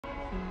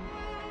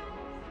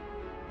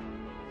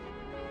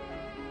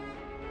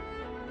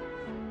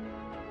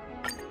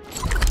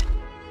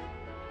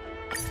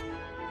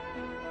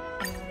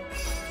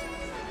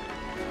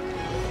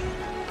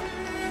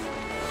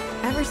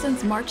Ever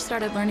since March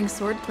started learning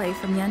swordplay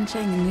from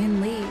Yancheng and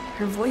Yunli,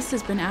 her voice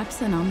has been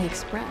absent on the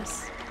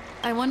express.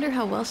 I wonder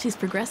how well she's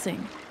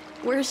progressing.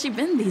 Where has she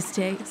been these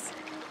days?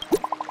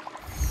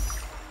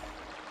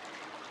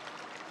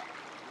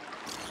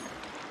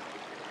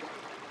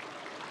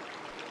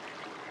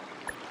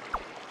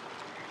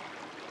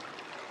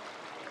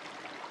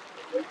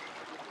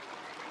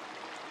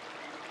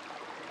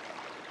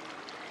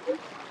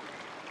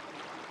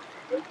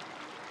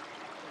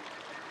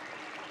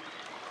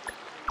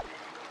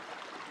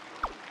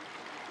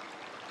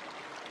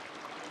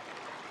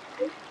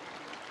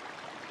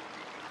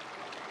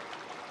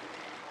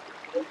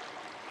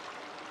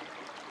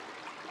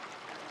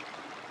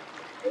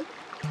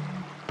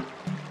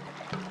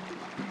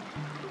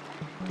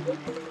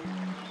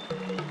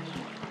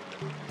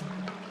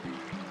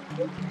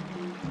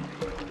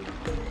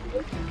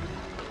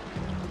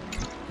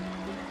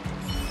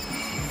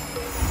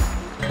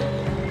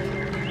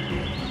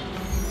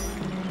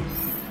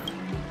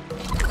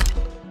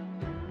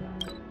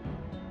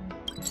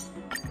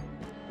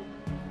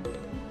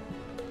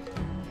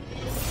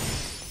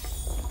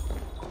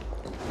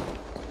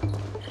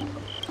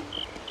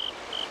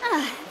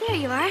 There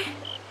you are.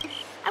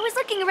 I was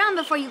looking around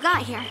before you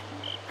got here.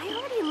 I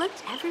already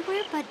looked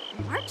everywhere, but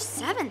March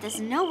 7th is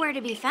nowhere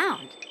to be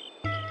found.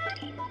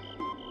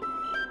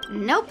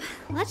 Nope.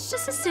 Let's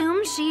just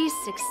assume she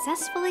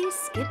successfully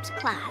skipped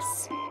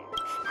class.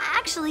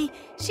 Actually,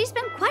 she's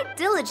been quite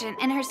diligent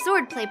in her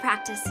swordplay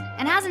practice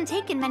and hasn't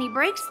taken many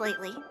breaks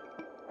lately.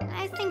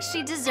 I think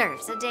she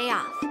deserves a day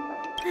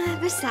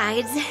off.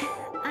 Besides,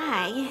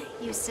 I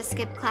used to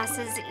skip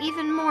classes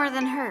even more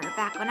than her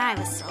back when I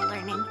was still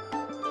learning.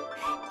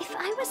 If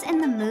I was in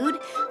the mood,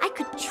 I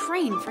could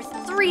train for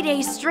 3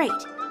 days straight.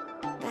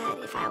 But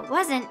if I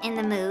wasn't in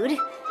the mood,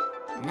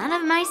 none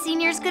of my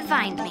seniors could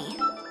find me.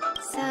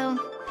 So,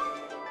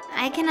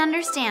 I can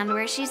understand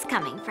where she's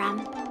coming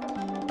from.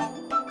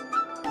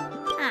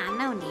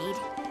 No need.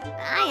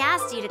 I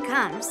asked you to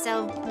come,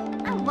 so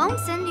I won't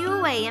send you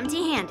away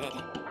empty-handed.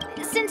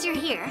 Since you're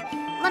here,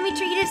 let me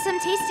treat you to some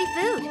tasty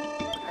food.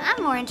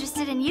 I'm more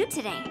interested in you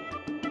today.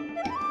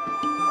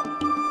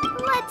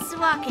 Let's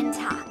walk and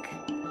talk.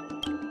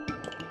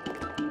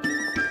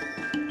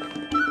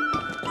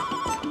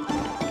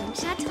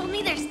 Told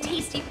me there's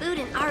tasty food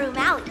in Aru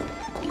Valley.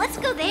 Let's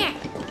go there.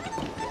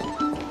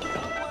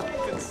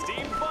 And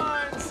steamed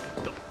buns.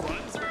 The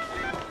buns are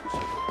huge.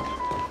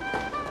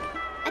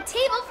 A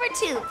table for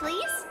two,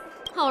 please.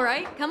 All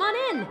right, come on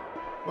in.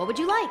 What would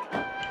you like?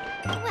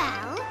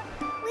 Well,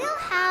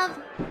 we'll have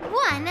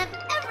one of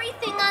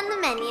everything on the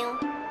menu.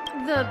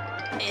 The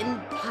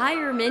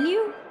entire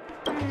menu?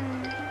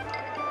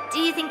 Do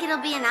you think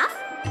it'll be enough?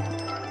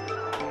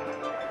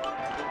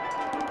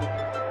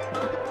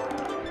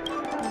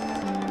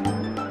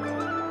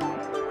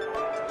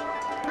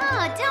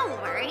 Oh,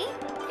 don't worry.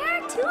 There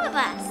are 2 of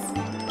us.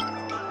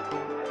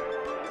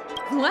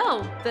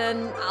 Well,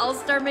 then I'll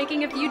start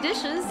making a few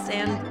dishes,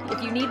 and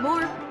if you need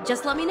more,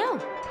 just let me know.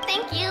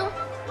 Thank you.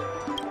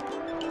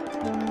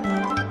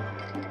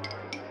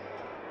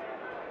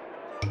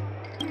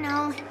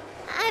 No,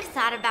 I've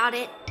thought about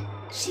it.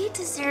 She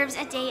deserves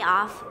a day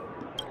off.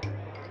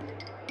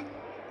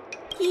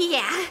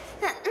 Yeah,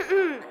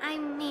 I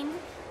mean,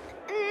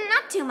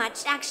 not too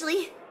much,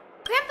 actually.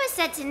 Grandpa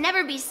said to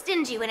never be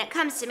stingy when it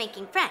comes to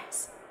making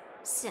friends.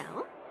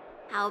 So,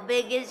 how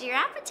big is your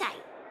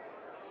appetite?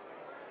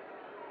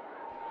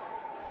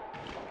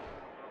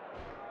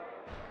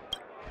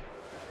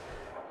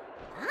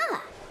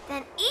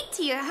 Then eat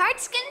to your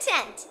heart's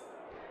content.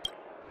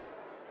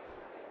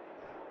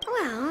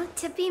 Well,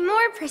 to be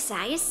more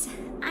precise,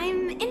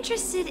 I'm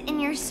interested in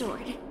your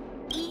sword.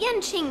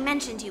 Yanqing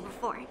mentioned you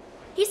before.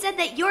 He said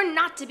that you're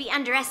not to be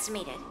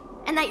underestimated,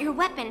 and that your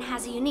weapon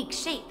has a unique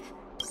shape.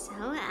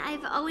 So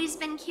I've always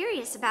been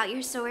curious about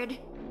your sword.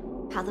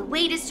 How the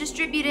weight is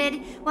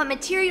distributed, what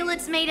material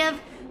it's made of,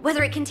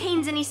 whether it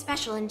contains any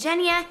special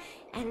ingenia,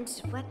 and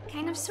what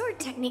kind of sword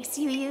techniques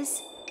you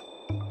use.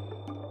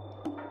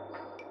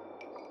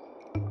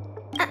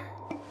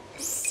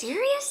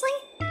 Seriously?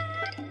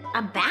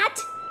 A bat?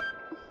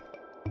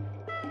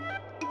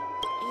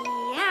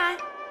 Yeah,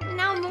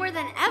 now more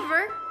than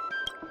ever.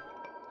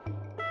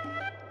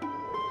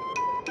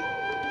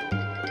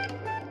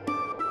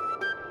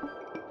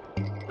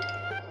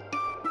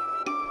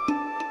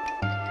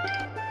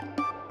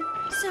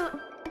 So,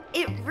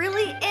 it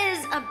really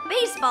is a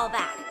baseball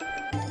bat.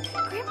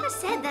 Grandpa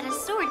said that a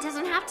sword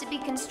doesn't have to be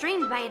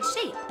constrained by its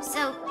shape.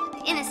 So,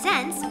 in a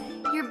sense,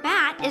 your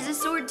bat is a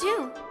sword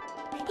too.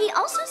 He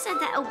also said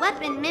that a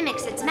weapon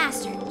mimics its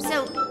master,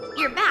 so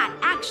your bat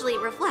actually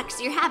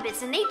reflects your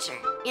habits and nature,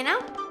 you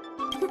know?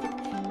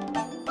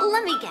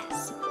 Let me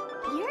guess.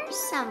 You're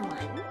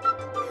someone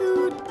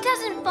who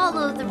doesn't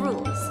follow the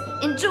rules,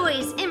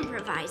 enjoys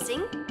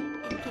improvising,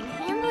 and can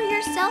handle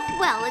yourself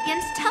well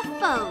against tough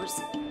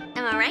foes.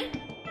 Am I right?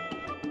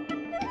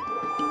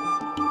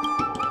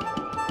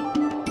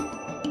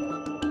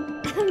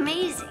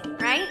 Amazing,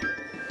 right?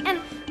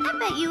 And I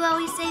bet you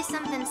always say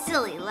something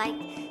silly like,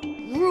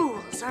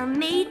 rules are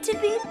made to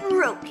be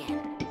broken.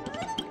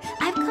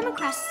 come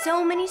across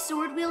so many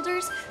sword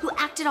wielders who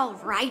acted all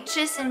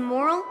righteous and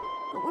moral,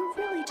 but were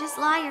really just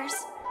liars.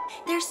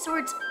 Their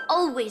swords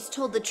always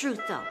told the truth,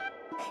 though.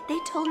 They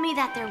told me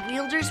that their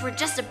wielders were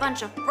just a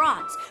bunch of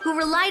frauds who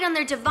relied on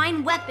their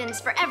divine weapons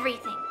for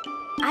everything.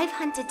 I've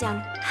hunted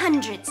down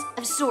hundreds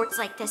of swords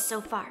like this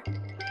so far,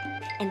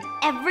 and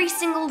every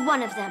single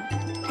one of them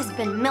has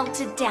been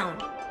melted down.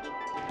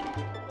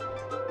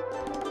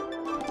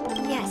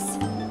 Yes,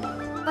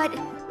 but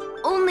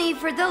only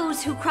for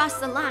those who cross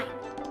the line.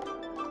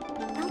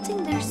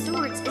 Melting their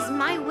swords is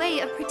my way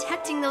of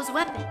protecting those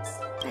weapons,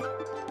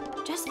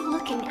 but just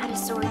looking at a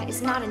sword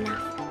is not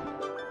enough.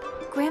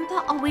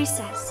 Grandpa always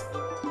says,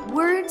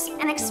 words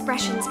and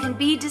expressions can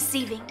be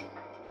deceiving,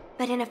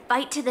 but in a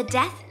fight to the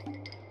death,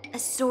 a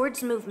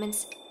sword's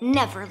movements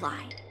never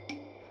lie.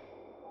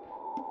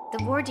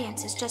 The war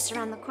dance is just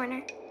around the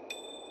corner.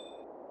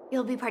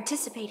 You'll be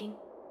participating,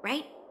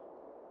 right?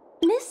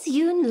 Miss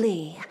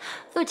Yunli,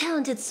 for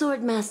talented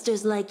sword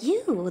masters like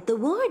you, the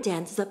war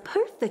dance is a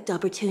perfect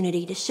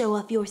opportunity to show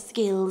off your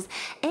skills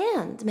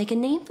and make a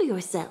name for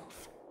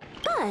yourself.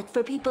 But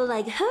for people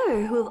like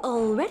her who have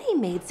already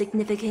made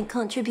significant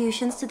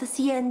contributions to the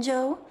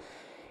Xianzhou,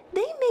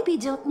 they maybe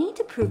don't need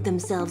to prove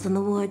themselves on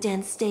the war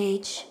dance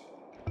stage.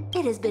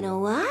 It has been a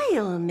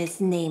while,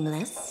 Miss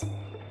Nameless.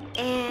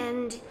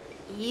 And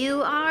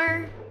you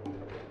are?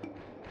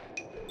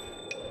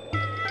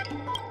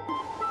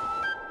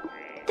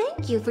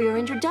 Thank you for your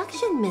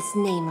introduction, Miss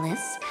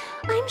Nameless.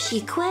 I'm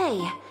Shi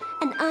Kuei,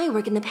 and I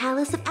work in the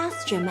Palace of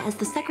Astrum as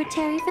the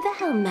secretary for the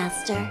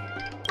Helmmaster.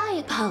 I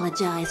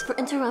apologize for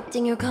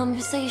interrupting your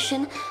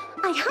conversation.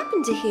 I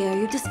happened to hear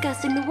you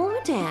discussing the war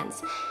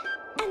dance.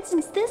 And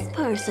since this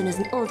person is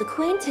an old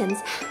acquaintance,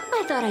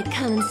 I thought I'd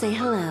come and say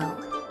hello.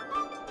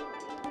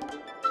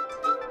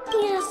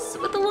 Yes,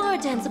 with the war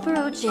dance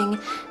approaching,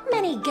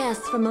 many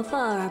guests from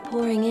afar are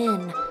pouring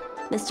in.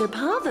 Mr.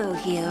 Pavo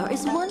here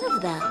is one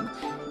of them.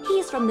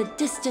 He's from the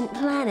distant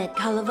planet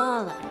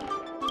Kalevala.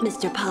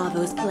 Mr.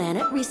 Pavo's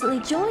planet recently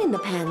joined the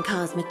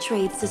Pan-Cosmic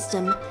Trade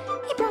System.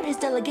 He brought his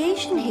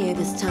delegation here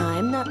this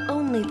time, not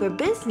only for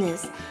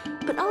business,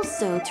 but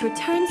also to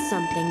return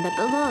something that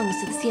belongs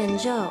to the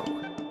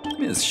Xianzhou.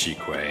 Miss Shi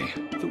Kuei,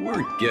 the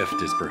word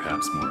gift is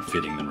perhaps more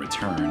fitting than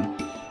return.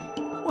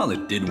 While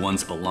it did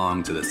once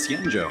belong to the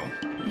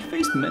Xianzhou, we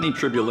faced many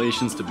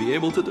tribulations to be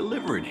able to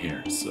deliver it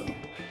here, so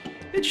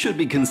it should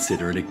be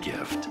considered a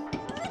gift.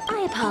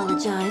 I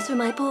apologize for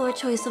my poor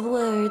choice of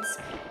words.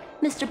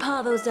 Mr.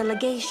 Pavo's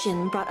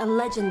delegation brought a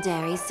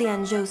legendary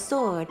Xianzhou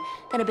sword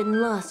that had been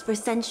lost for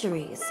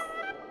centuries.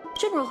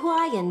 General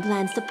Huayan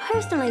plans to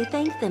personally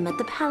thank them at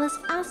the Palace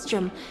of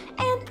Astrum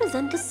and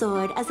present the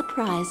sword as a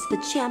prize to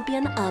the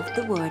champion of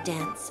the war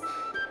dance.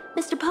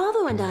 Mr.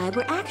 Pavo and I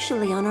were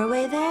actually on our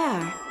way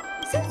there.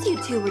 Since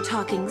you two were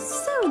talking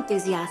so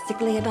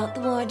enthusiastically about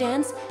the war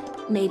dance,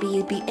 maybe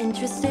you'd be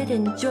interested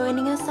in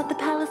joining us at the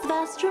Palace of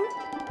Astrum?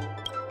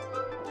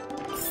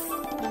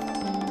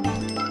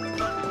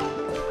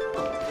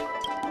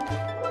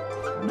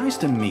 Nice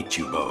to meet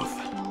you both.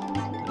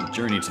 The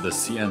journey to the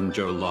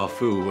Xianzhou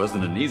Lafu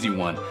wasn't an easy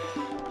one,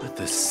 but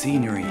the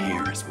scenery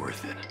here is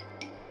worth it.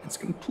 It's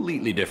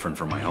completely different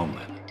from my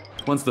homeland.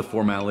 Once the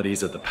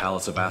formalities at the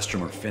Palace of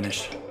Astrum are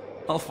finished,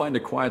 I'll find a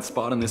quiet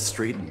spot on this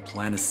street and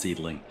plant a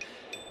seedling,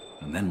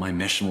 and then my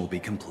mission will be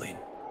complete.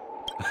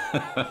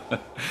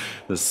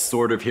 The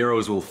Sword of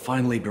Heroes will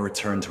finally be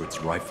returned to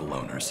its rightful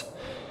owners.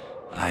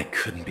 I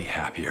couldn't be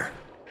happier.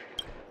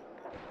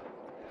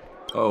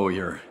 Oh,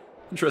 you're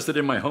interested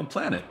in my home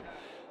planet?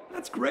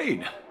 That's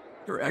great.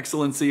 Your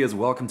Excellency is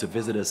welcome to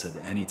visit us at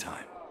any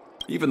time.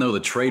 Even though the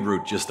trade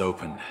route just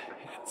opened,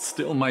 it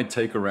still might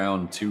take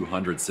around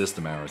 200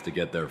 system hours to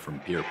get there from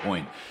Pier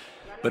Point.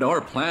 But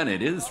our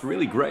planet is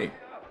really great.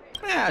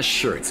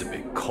 Sure, it's a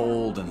bit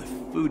cold and the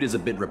food is a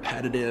bit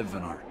repetitive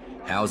and our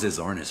houses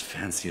aren't as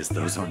fancy as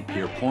those on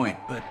Pier Point,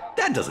 but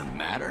that doesn't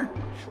matter.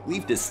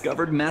 We've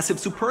discovered massive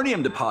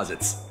supernium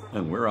deposits,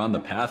 and we're on the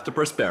path to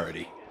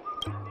prosperity.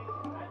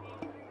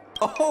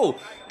 Oh,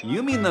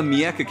 you mean the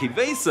Mieka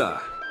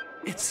Kivesa?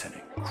 It's an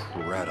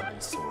incredible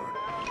sword.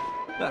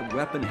 That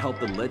weapon helped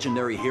the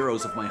legendary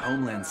heroes of my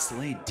homeland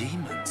slay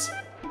demons,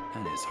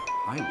 and is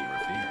highly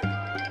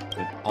revered.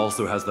 It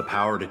also has the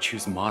power to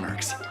choose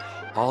monarchs.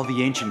 All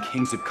the ancient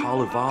kings of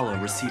Kalevala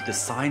received a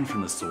sign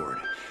from the sword,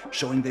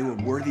 showing they were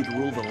worthy to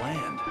rule the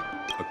land.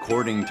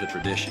 According to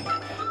tradition,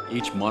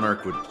 each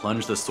monarch would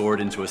plunge the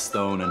sword into a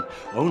stone, and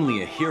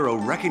only a hero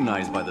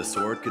recognized by the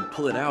sword could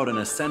pull it out and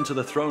ascend to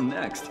the throne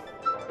next.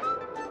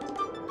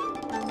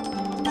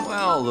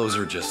 Well, those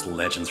are just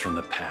legends from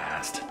the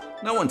past.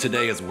 No one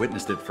today has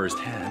witnessed it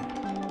firsthand.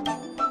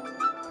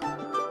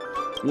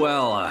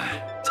 Well,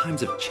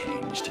 times have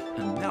changed,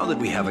 and now that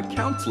we have a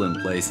council in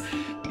place,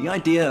 the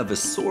idea of a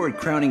sword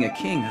crowning a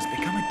king has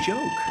become a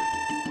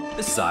joke.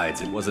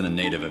 Besides, it wasn't a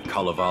native of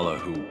Kalevala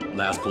who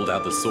last pulled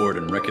out the sword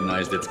and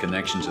recognized its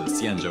connection to the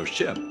Xianzhou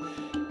ship.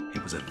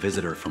 It was a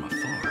visitor from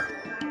afar.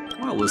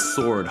 While the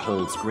sword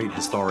holds great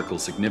historical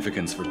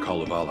significance for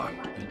Kalevala,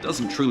 it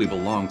doesn't truly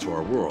belong to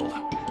our world.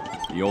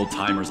 The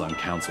old-timers on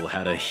council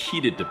had a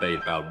heated debate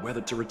about whether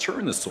to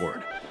return the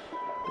sword.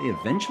 They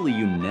eventually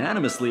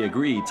unanimously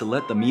agreed to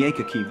let the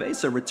Mieka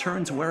Kivesa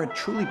return to where it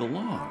truly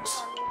belongs.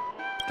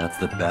 That's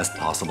the best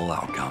possible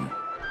outcome.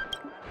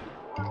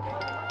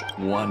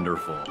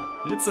 Wonderful.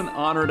 It's an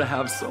honor to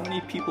have so many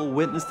people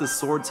witness the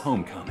sword's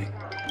homecoming.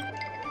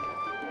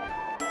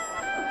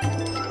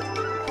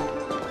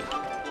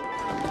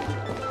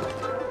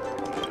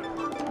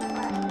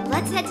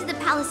 Let's head to the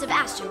Palace of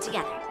Astro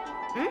together.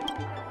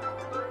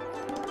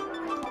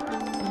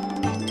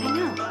 I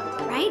know,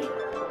 right?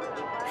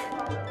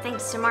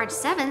 Thanks to March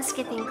 7th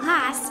skipping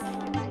class,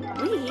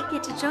 we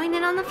get to join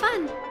in on the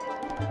fun.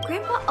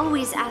 Grandpa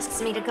always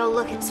asks me to go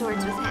look at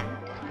swords with him,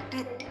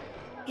 but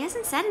he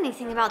hasn't said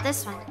anything about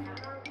this one.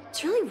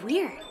 It's really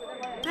weird.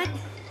 But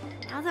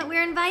now that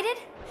we're invited,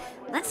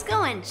 let's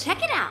go and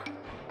check it out.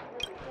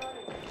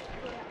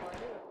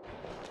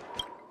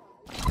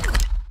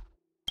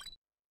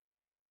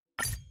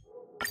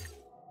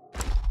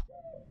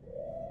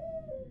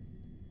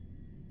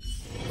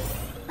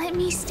 Let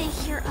me stay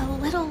here a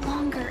little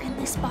longer in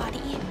this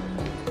body.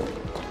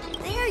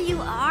 There you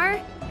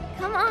are.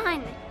 Come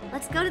on,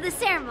 let's go to the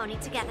ceremony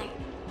together.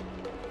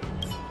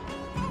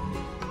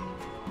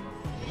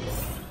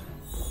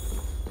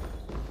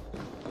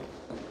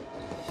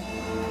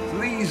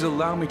 Please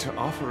allow me to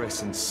offer a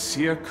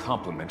sincere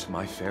compliment,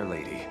 my fair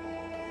lady.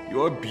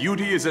 Your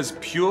beauty is as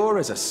pure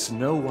as a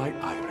snow-white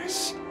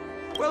iris.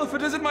 Well, if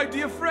it isn't my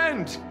dear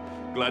friend,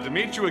 glad to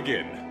meet you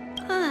again.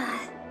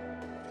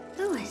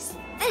 Who is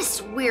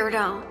this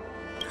weirdo?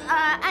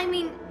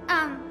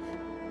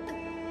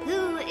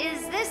 Who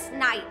is this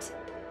knight?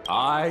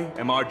 I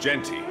am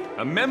Argenti,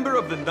 a member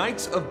of the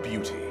Knights of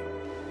Beauty.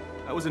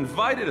 I was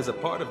invited as a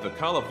part of the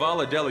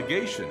Kalevala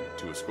delegation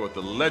to escort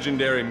the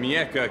legendary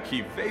Mieka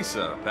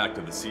Kivesa back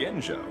to the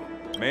Xianzhou.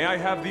 May I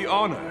have the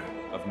honor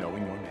of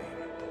knowing your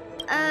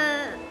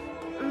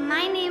name?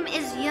 My name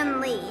is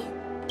Yunli.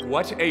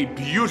 What a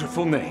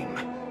beautiful name.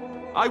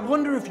 I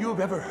wonder if you have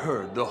ever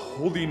heard the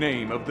holy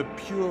name of the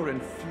pure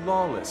and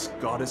flawless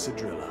goddess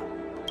Adrilla.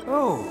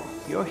 Oh,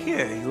 you're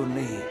here,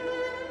 Yunli.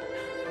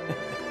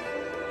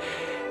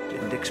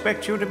 Didn't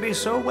expect you to be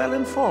so well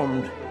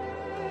informed.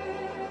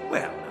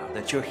 Well, now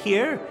that you're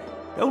here,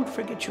 don't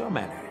forget your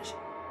manners.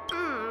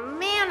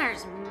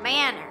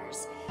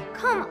 Manners.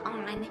 Come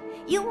on.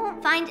 You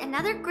won't find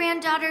another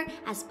granddaughter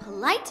as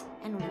polite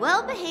and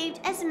well-behaved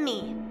as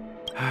me.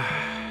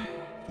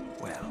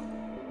 Well,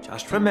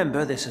 just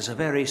remember this is a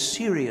very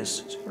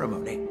serious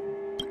ceremony.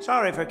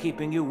 Sorry for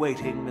keeping you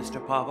waiting,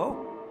 Mr.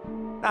 Pavo.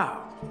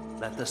 Now,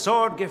 let the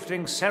sword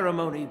gifting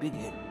ceremony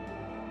begin.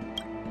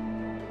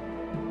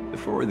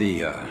 Before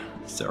the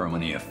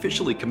ceremony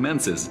officially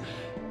commences,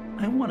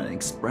 I want to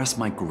express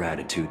my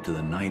gratitude to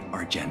the Knight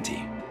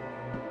Argenti.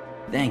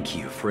 Thank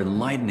you for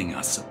enlightening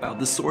us about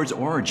the sword's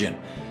origin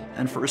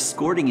and for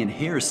escorting it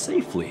here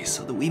safely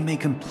so that we may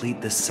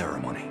complete this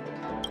ceremony.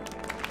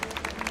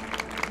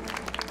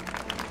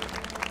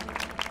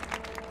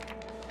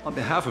 On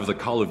behalf of the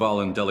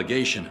Kalevalan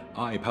delegation,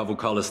 I, Pavel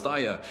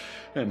Kalistaya,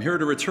 am here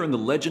to return the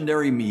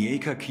legendary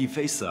Mieka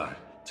Kivesa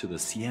to the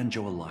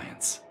Xianzhou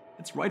Alliance,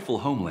 its rightful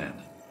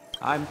homeland.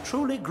 I'm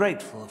truly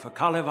grateful for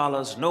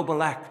Kalevala's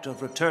noble act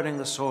of returning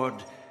the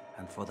sword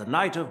and for the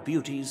Knight of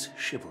Beauty's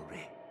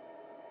chivalry.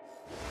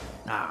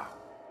 Now,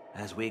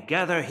 as we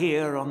gather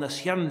here on the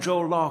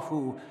Xianzhou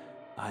Luofu,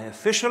 I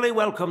officially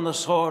welcome the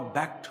sword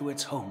back to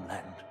its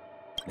homeland,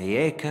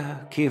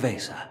 Mieka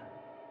Kivesa.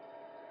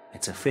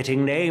 It's a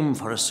fitting name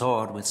for a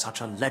sword with such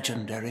a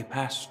legendary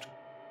past.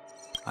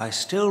 I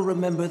still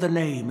remember the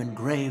name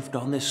engraved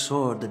on this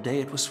sword the day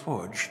it was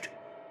forged,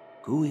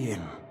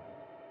 Guyin.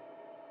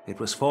 It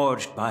was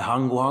forged by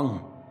Han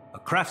Guang, a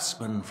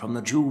craftsman from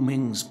the Zhu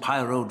Ming's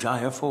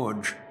Pyrojaya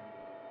Forge.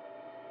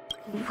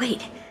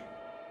 Wait,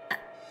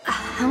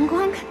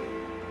 Hongguang?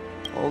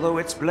 Although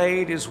its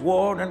blade is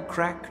worn and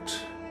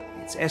cracked,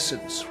 its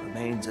essence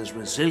remains as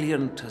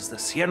resilient as the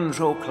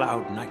Xianzhou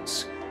Cloud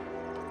Knights.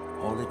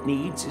 All it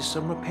needs is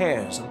some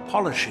repairs and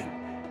polishing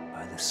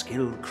by the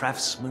skilled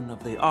craftsmen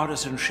of the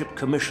Artisanship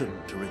Commission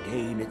to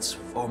regain its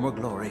former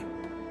glory.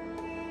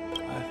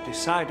 I've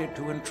decided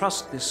to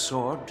entrust this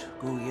sword,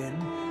 Guyin,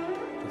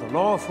 to the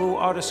Luofu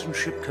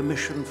Artisanship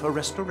Commission for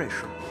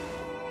restoration.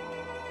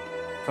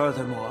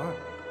 Furthermore,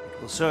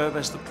 it will serve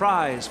as the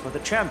prize for the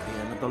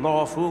champion of the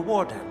Luofu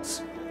War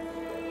Dance.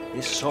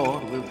 This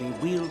sword will be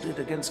wielded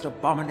against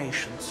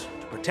abominations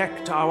to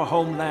protect our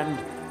homeland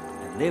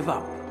and live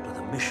up to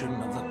the mission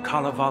of the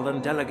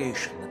Kalevalan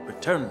delegation that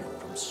returned it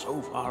from so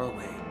far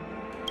away.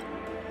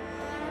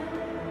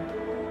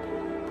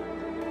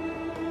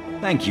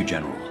 Thank you,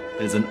 General.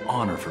 It is an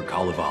honor for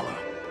Kalevala.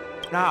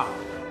 Now,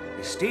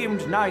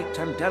 esteemed knight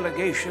and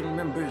delegation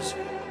members,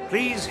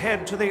 please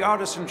head to the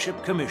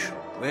Artisanship Commission,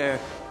 where...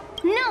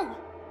 No!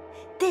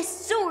 This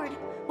sword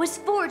was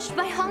forged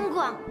by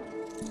Hongguang.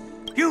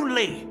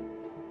 Yunli!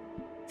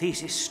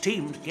 These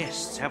esteemed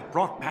guests have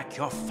brought back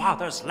your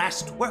father's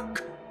last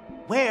work.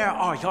 Where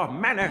are your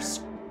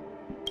manners?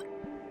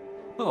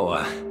 Oh,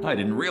 I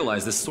didn't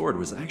realize this sword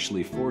was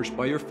actually forged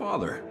by your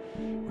father.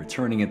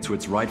 Returning it to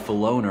its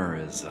rightful owner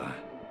is,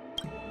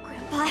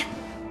 Grandpa,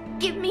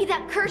 give me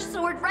that cursed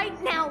sword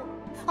right now!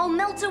 I'll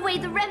melt away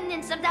the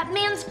remnants of that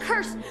man's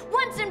curse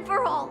once and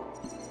for all!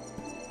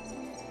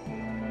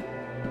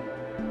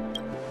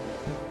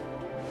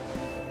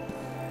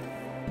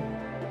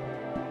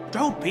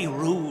 Don't be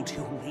rude,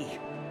 Yunli.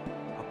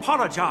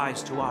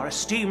 Apologize to our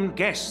esteemed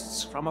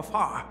guests from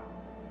afar.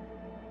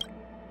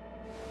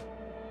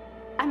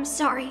 I'm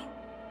sorry.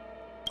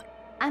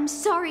 I'm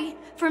sorry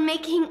for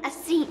making a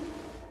scene.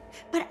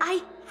 But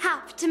I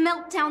have to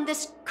melt down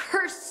this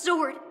cursed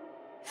sword.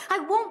 I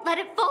won't let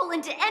it fall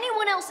into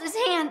anyone else's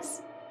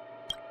hands.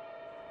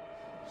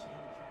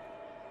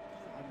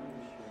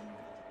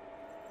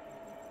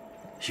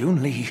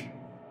 Yunli,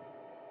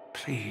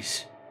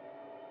 please,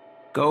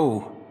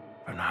 go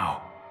for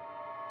now.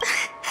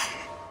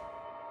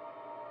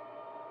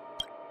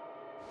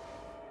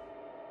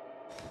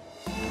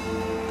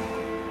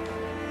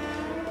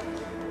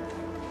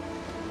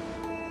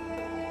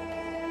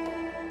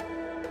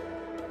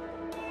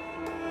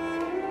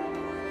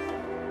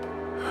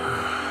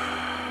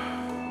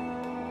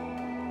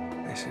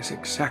 This is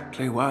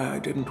exactly why I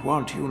didn't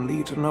want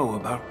Yunli to know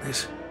about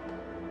this.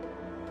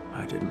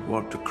 I didn't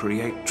want to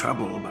create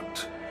trouble,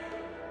 but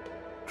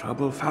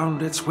trouble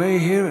found its way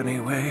here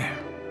anyway.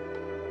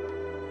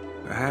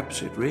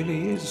 Perhaps it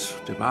really is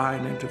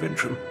divine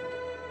intervention.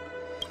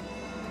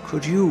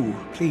 Could you,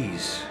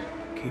 please,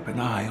 keep an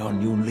eye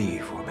on Yunli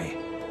for me?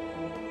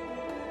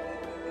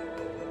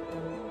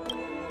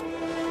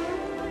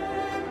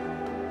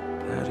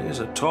 That is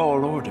a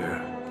tall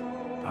order,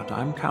 but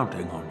I'm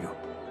counting on you.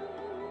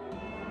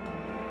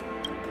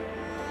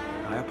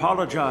 I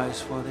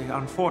apologize for the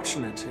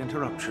unfortunate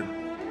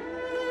interruption.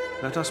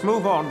 Let us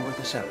move on with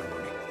the ceremony.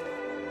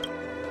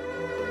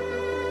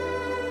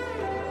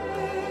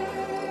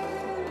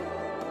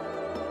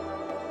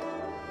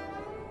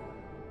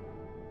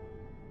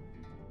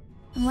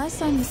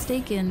 Unless I'm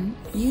mistaken,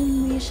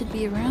 Yunli should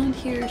be around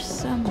here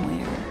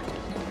somewhere.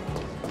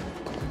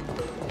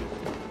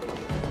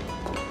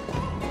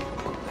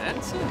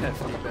 That's a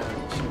hefty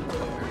battle sheet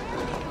there.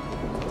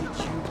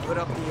 Did you put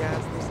up the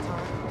ads this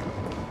time?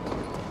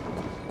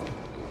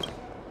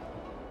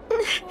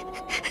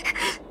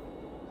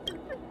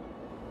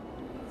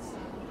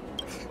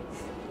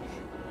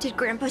 Did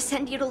Grandpa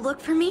send you to look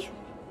for me?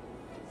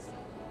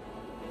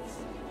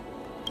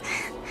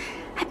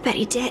 I bet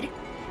he did.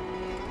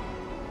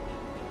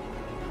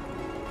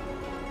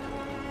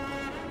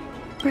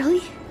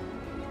 Really?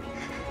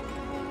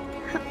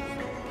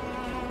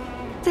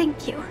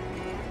 Thank you.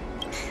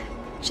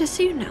 Just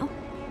so you know,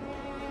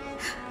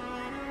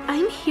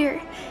 I'm here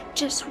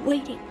just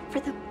waiting for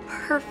the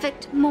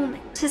perfect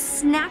moment to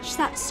snatch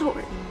that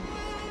sword.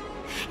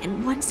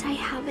 And once I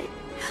have it,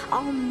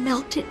 I'll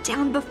melt it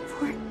down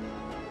before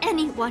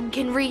anyone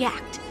can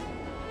react.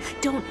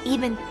 Don't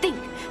even think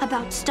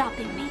about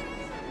stopping me.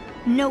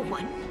 No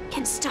one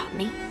can stop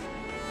me.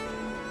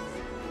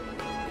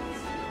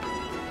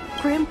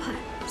 Grandpa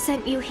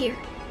sent you here.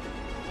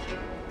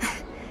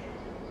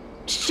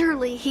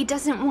 Surely he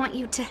doesn't want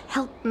you to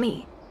help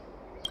me.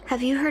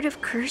 Have you heard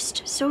of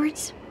cursed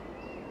swords?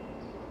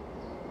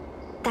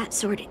 That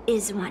sword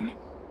is one.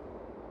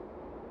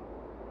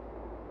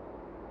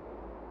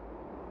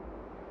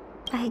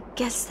 I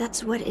guess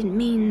that's what it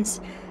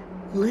means,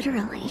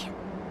 literally.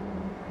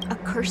 A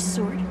cursed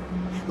sword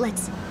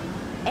lets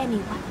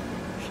anyone,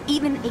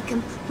 even a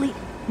complete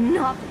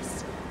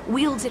novice,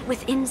 wield it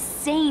with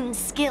insane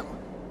skill.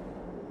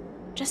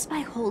 Just by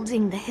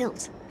holding the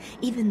hilt,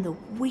 even the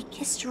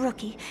weakest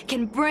rookie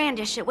can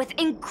brandish it with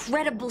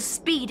incredible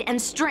speed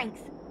and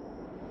strength.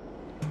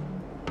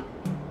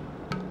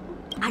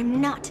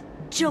 I'm not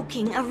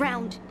joking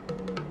around.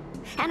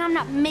 And I'm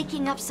not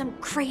making up some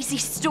crazy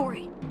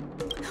story.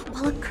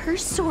 While a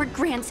cursed sword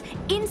grants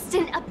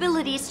instant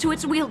abilities to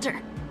its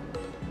wielder,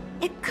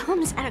 it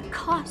comes at a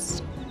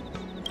cost.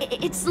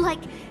 It's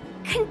like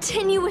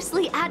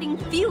continuously adding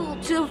fuel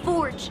to the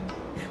forge.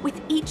 With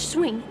each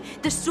swing,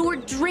 the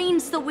sword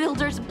drains the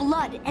wielder's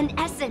blood and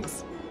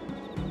essence.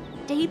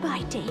 Day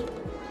by day,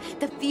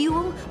 the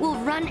fuel will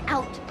run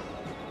out,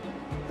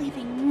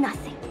 leaving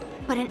nothing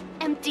but an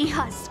empty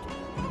husk.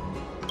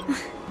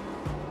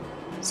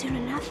 Soon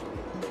enough,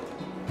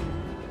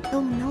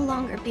 he'll no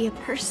longer be a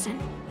person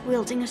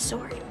wielding a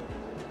sword,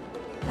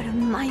 but a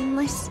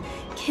mindless,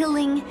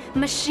 killing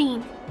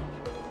machine,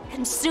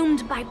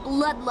 consumed by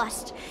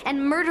bloodlust and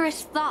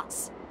murderous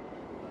thoughts.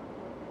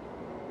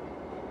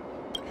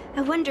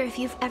 I wonder if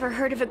you've ever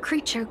heard of a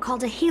creature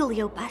called a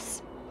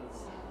heliobus.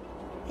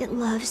 It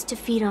loves to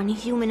feed on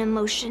human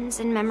emotions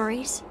and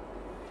memories,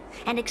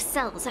 and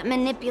excels at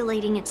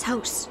manipulating its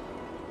hosts.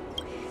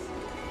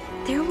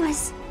 There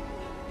was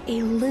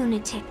a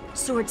lunatic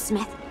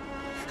swordsmith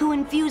who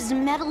infused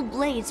metal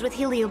blades with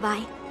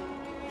heliobi,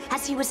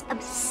 as he was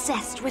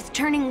obsessed with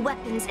turning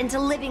weapons into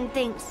living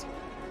things.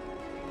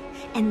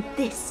 And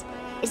this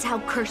is how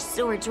cursed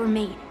swords were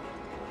made.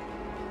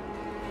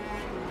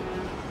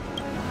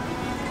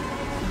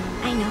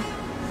 I know,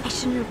 I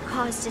shouldn't have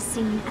caused a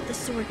scene at the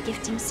sword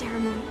gifting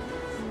ceremony.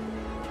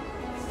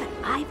 But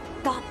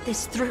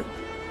this through.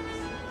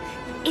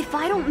 If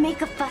I don't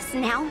make a fuss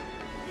now,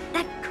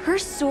 that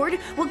cursed sword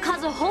will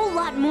cause a whole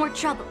lot more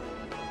trouble.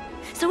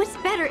 So it's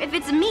better if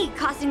it's me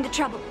causing the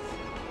trouble.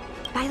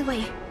 By the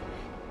way,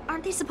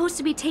 aren't they supposed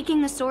to be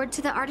taking the sword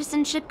to the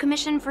Artisanship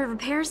Commission for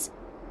repairs?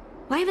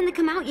 Why haven't they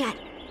come out yet?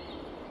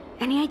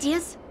 Any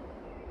ideas?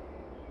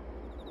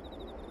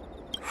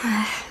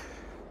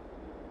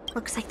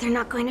 Looks like they're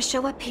not going to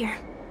show up here.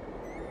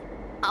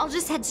 I'll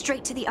just head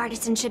straight to the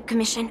Artisanship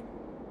Commission.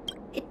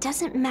 It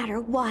doesn't matter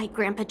why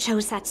Grandpa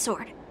chose that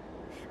sword.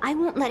 I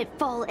won't let it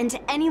fall into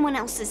anyone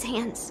else's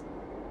hands.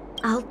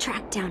 I'll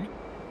track down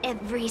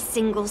every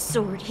single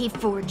sword he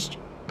forged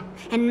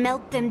and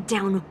melt them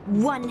down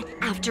one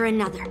after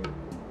another.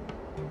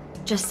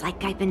 Just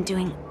like I've been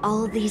doing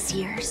all these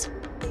years.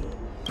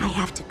 I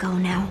have to go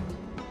now.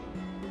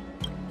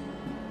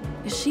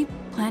 Is she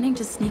planning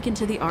to sneak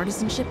into the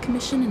Artisanship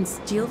Commission and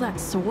steal that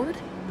sword?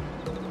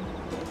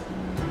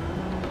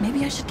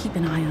 Maybe I should keep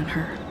an eye on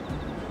her.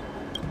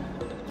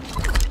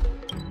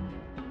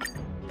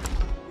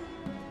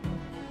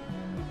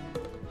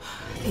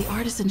 The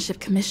Artisanship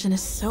Commission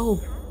is so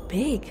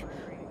big.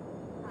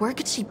 Where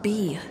could she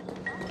be?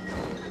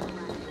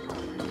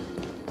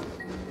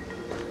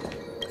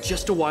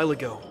 Just a while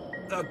ago,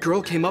 a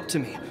girl came up to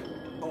me,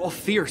 all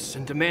fierce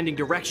and demanding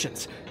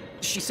directions.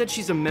 She said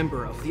she's a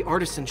member of the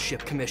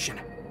Artisanship Commission.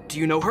 Do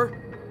you know her?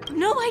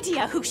 No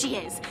idea who she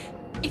is.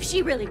 If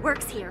she really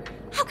works here,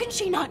 how can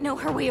she not know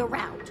her way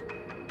around?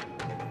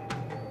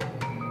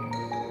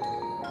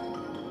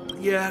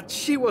 Yeah,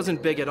 she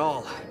wasn't big at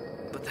all.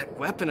 But that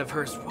weapon of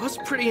hers was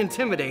pretty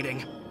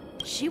intimidating.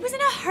 She was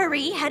in a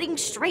hurry, heading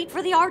straight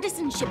for the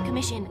Artisanship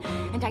Commission,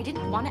 and I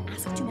didn't want to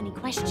ask too many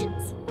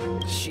questions.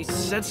 She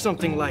said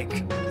something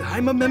like,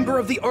 "I'm a member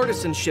of the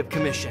Artisanship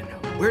Commission.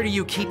 Where do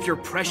you keep your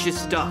precious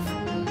stuff?"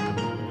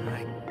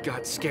 I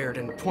got scared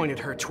and pointed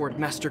her toward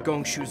Master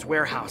Gongshu's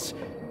warehouse,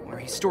 where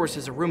he stores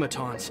his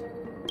arumatons.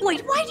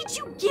 Wait, why did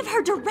you give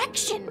her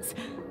directions?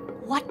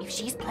 What if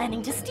she's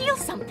planning to steal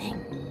something?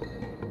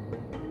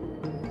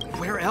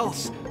 Where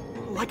else?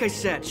 Like I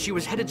said, she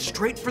was headed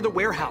straight for the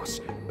warehouse,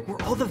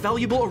 where all the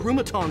valuable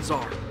arumatons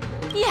are.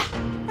 Yeah,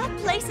 that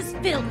place is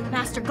filled with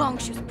Master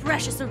Gongshu's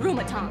precious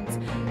arumatons.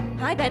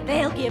 I bet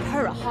they'll give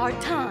her a hard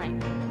time.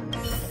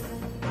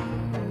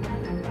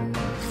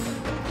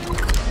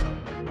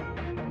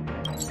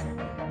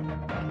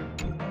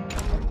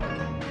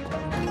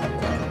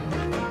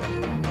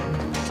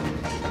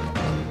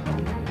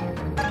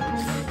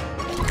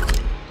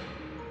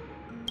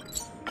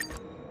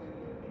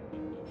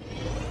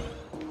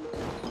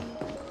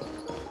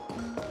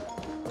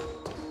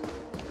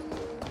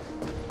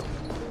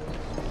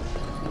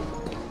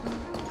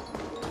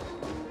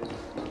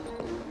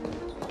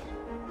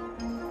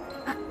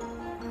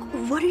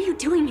 What are you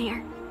doing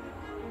here?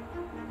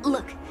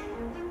 Look,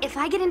 if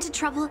I get into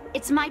trouble,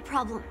 it's my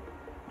problem.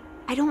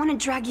 I don't want to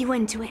drag you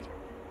into it.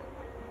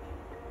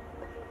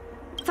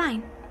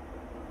 Fine.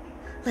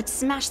 Let's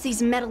smash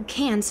these metal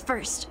cans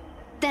first.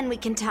 Then we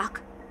can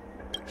talk.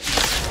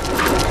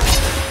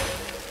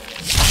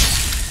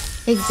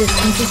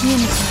 Existence is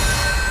unity.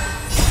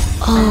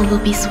 All will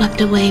be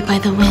swept away by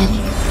the wind.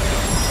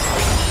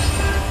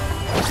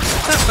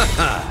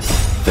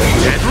 The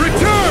dead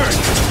return!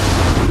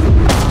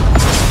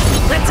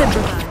 Let's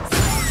improvise.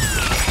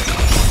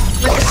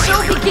 Let the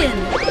show begin.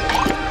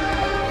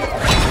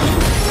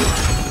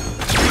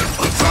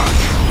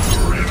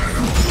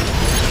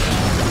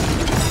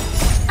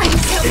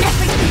 Until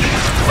everything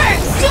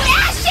burns to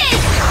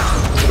ashes!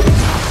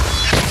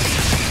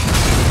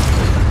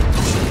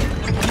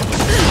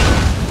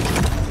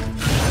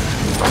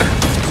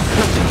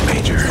 Nothing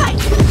major. Fight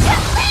to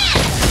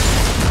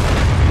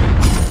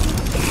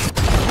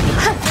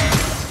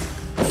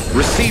live!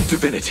 Receive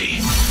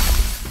divinity.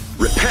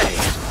 Repay.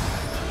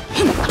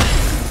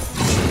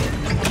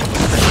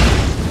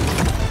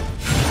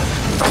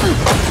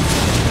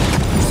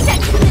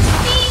 Set the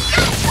seas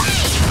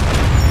aflame!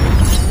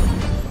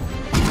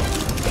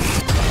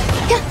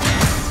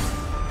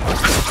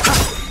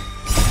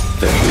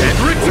 The dead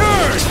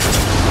return!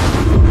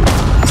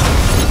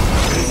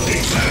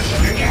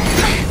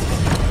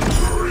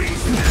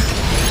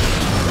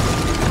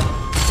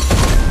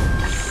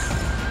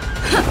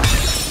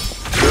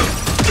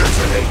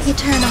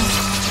 Eternal.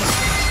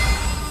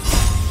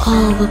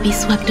 All will be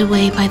swept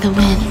away by the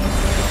wind.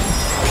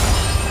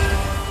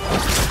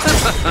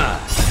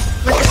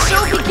 Let the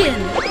show begin.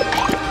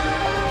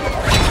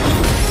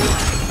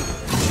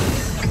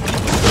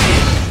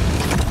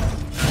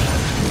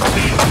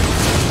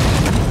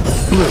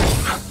 Bloom.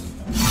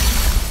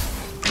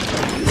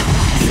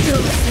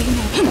 Still the same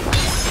old.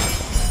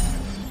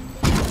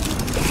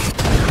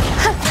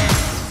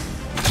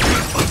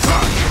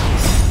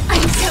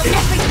 Until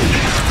everything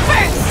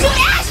burns to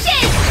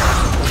ashes!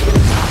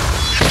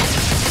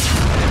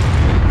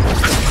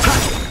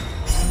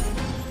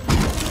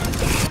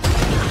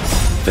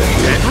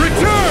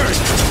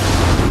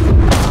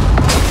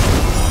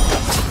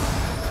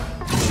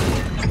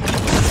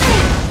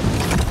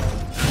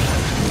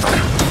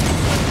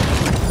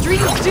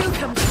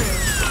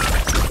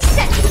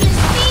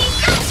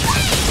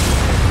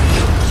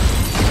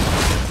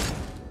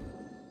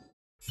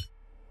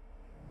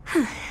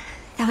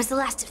 That was the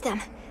last of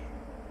them.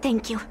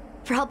 Thank you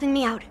for helping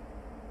me out.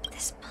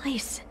 This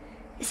place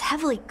is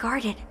heavily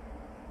guarded,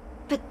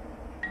 but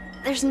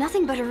there's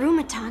nothing but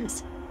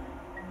arumatons.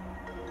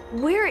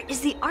 Where is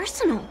the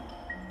arsenal?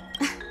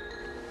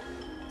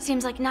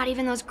 Seems like not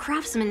even those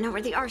craftsmen know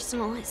where the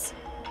arsenal is.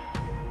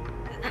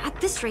 At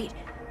this rate,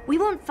 we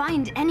won't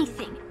find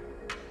anything.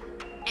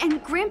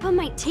 And Grandpa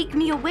might take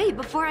me away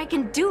before I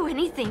can do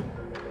anything.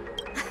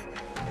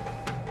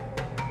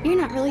 You're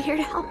not really here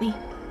to help me.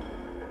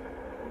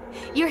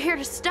 You're here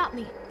to stop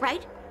me,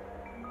 right?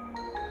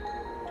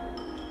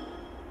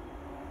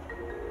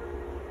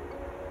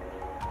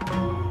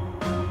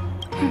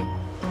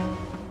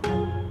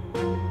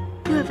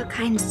 You have a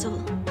kind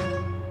soul.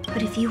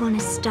 But if you want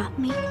to stop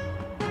me,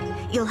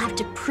 you'll have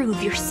to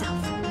prove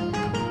yourself.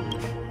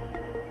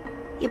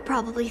 You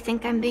probably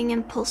think I'm being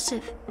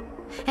impulsive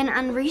and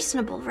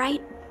unreasonable,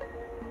 right?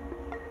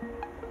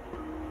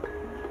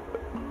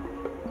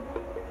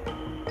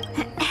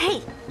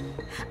 Hey,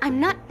 I'm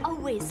not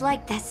always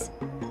like this.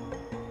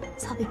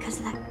 It's all because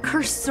of that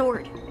cursed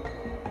sword.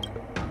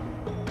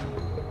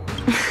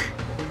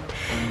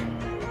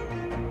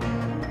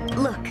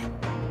 Look,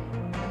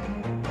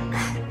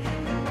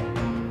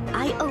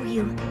 I owe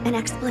you an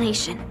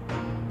explanation,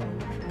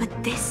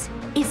 but this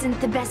isn't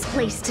the best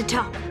place to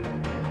talk.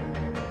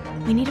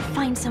 We need to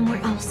find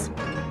somewhere else.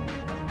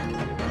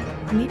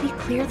 Let me be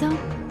clear, though.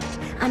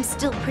 I'm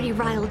still pretty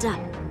riled up.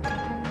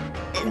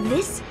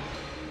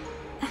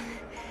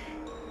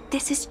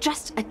 This is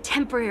just a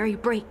temporary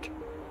break.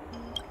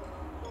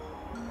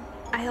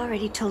 I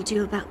already told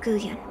you about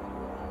Guyan,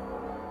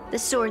 the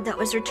sword that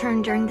was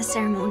returned during the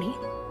ceremony.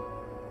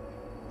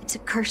 It's a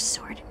cursed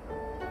sword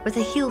with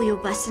a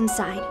heliobus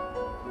inside.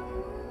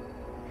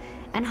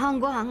 And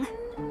Hongguang,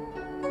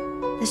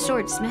 the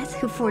swordsmith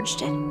who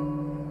forged it,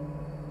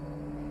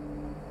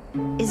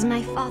 is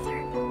my father.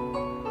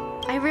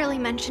 I rarely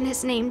mention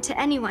his name to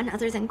anyone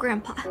other than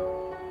Grandpa.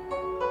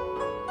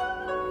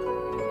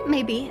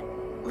 Maybe,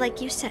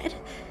 like you said,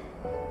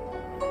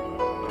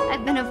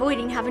 I've been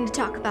avoiding having to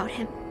talk about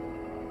him.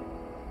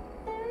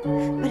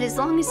 But as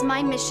long as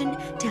my mission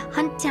to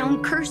hunt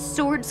down cursed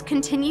swords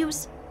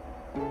continues,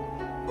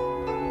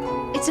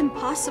 it's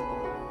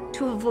impossible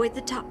to avoid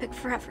the topic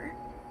forever.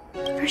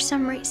 For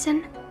some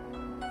reason,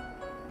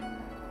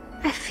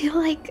 I feel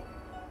like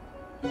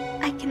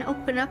I can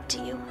open up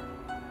to you.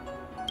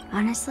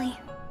 Honestly,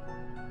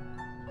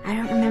 I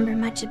don't remember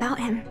much about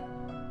him.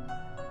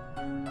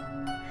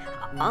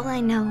 All I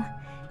know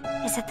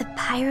is that the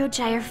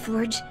Pyrogyre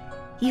Forge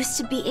used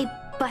to be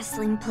a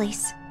bustling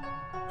place,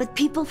 with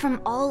people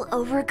from all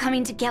over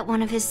coming to get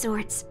one of his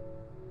swords.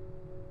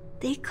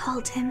 They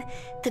called him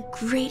the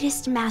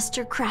greatest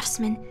master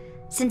craftsman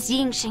since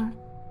Yingxing.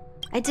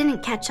 I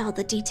didn't catch all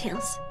the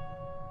details,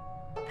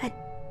 but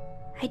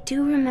I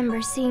do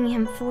remember seeing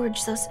him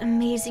forge those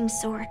amazing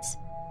swords,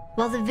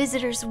 while the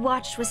visitors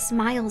watched with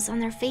smiles on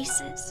their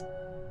faces.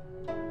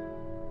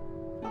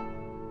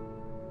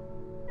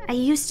 I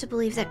used to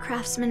believe that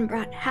craftsmen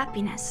brought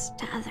happiness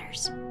to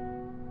others.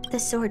 The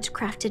swords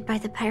crafted by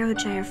the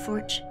Pyrogyre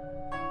Forge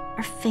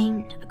are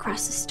famed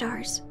across the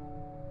stars.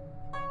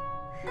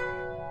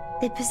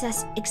 They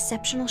possess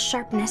exceptional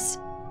sharpness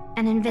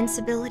and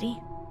invincibility.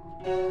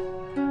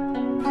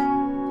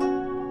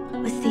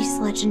 With these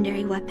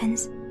legendary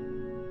weapons,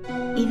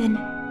 even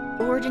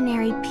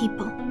ordinary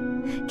people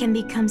can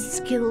become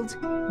skilled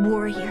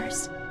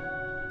warriors,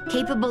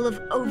 capable of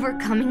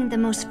overcoming the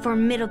most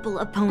formidable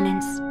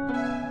opponents.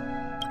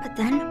 But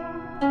then,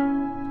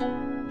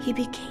 he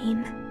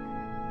became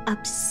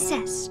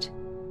obsessed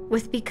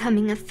with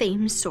becoming a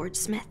famed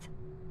swordsmith,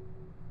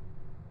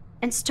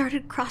 and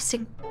started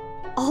crossing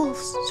all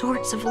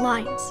sorts of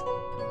lines.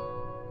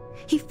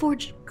 He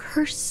forged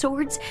cursed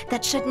swords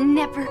that should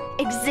never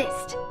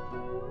exist.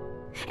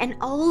 And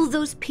all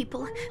those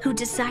people who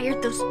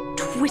desired those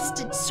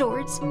twisted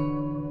swords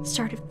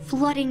started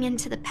flooding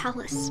into the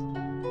palace.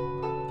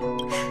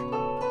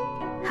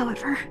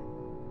 However,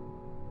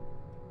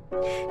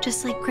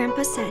 just like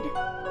Grandpa said,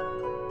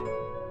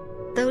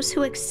 those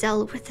who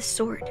excel with the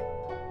sword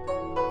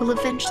will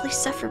eventually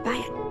suffer by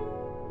it.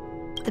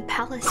 The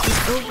palace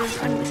was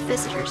overrun with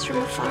visitors from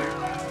afar.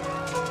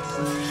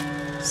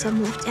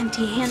 Some left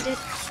empty-handed.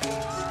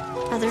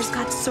 Others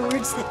got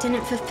swords that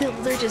didn't fulfill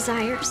their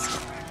desires.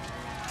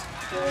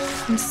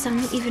 And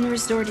some even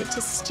resorted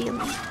to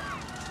stealing.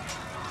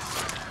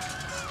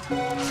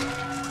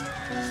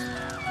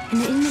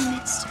 And in the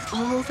midst of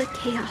all the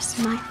chaos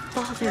my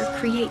father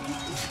created,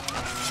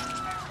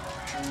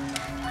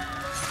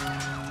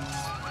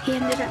 he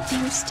ended up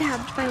being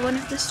stabbed by one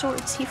of the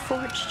swords he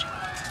forged.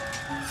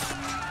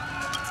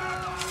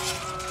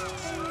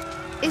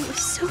 It was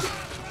so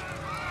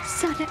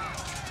sudden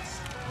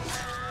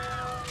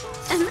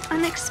and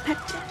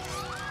unexpected.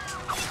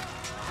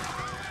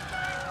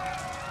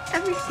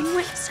 Everything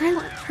went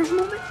silent for a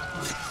moment.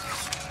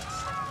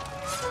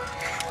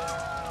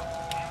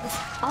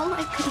 All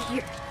I could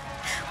hear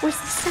was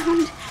the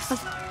sound of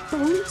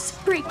bones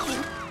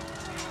breaking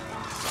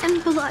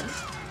and blood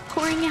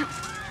pouring out.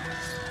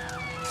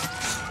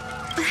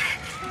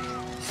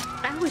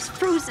 was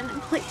frozen in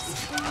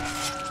place,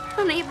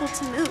 unable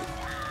to move.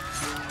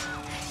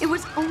 It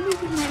was only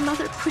when my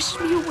mother pushed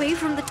me away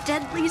from the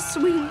deadly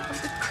swing of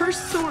the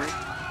cursed sword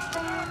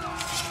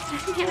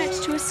that I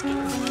managed to escape.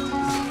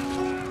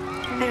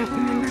 I don't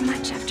remember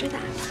much after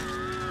that,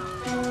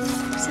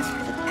 except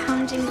for the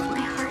pounding of my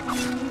heart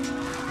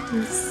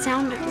and the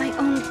sound of my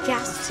own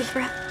gasps of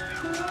breath.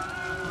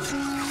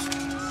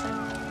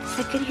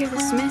 I could hear the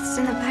smiths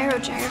in the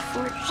Pyrogyre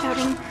Forge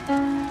shouting,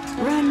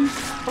 "Run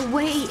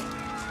away,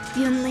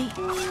 Yunli!"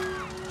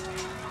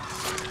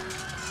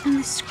 And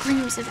the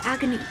screams of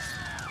agony.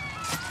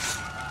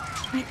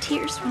 My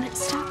tears wouldn't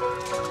stop.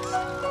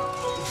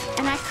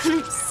 And I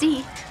couldn't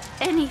see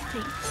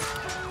anything.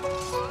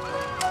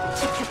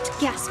 I kept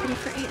gasping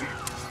for air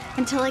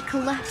until I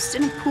collapsed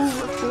in a pool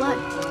of blood.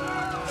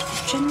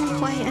 If General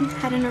Huayan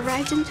hadn't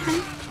arrived in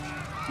time,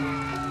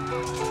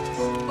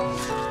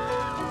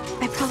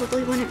 I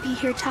probably wouldn't be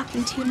here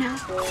talking to you now.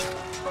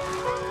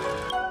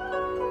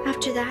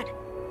 After that,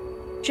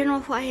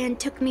 General Huayan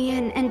took me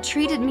in and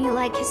treated me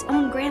like his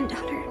own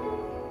granddaughter.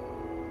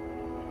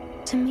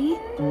 To me,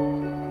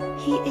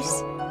 he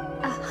is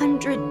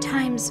 100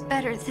 times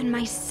better than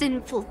my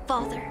sinful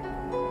father.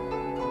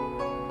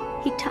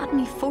 He taught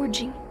me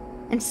forging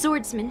and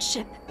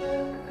swordsmanship.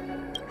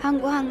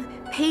 Hangguang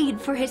paid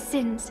for his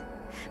sins,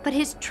 but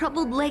his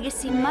troubled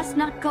legacy must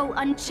not go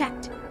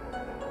unchecked.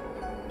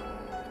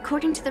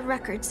 According to the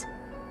records,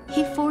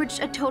 he forged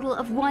a total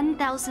of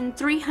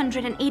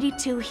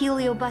 1,382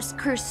 Heliobus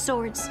cursed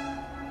swords,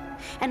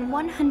 and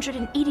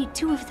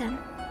 182 of them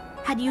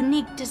had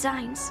unique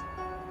designs.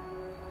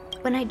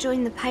 When I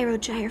joined the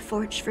Pyrogyre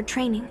Forge for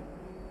training,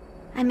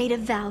 I made a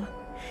vow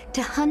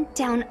to hunt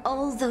down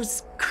all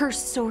those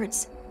cursed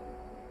swords.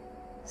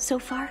 So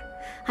far,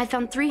 I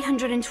found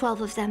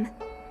 312 of them,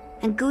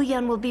 and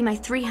Guyun will be my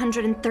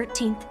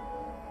 313th.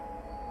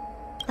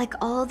 Like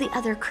all the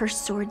other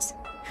cursed swords,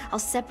 I'll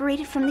separate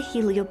it from the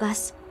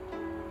Heliobus.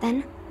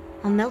 Then,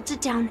 I'll melt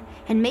it down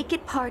and make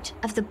it part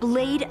of the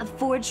Blade of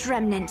Forged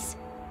Remnants.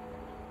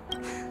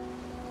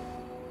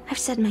 I've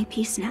said my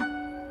piece now.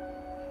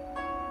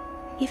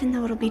 Even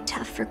though it'll be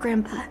tough for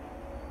Grandpa,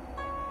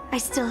 I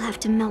still have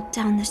to melt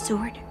down the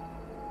sword.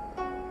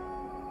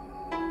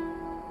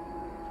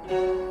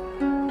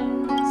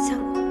 So,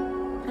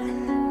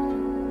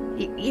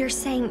 you're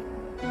saying,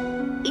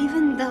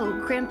 even though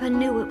Grandpa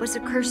knew it was a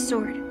cursed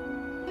sword,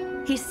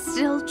 he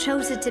still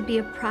chose it to be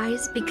a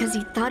prize because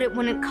he thought it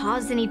wouldn't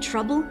cause any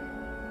trouble?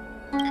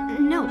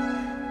 No.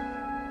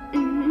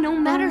 No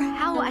matter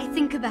how I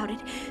think about it,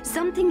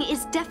 something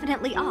is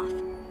definitely off.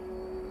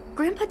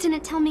 Grandpa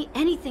didn't tell me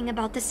anything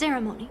about the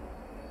ceremony.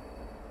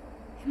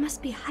 He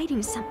must be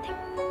hiding something.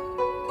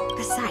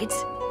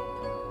 Besides,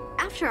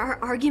 after our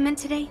argument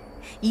today,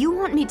 you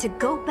want me to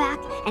go back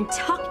and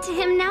talk to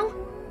him now?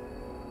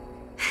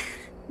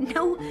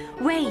 No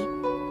way.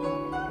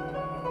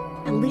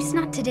 At least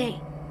not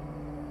today.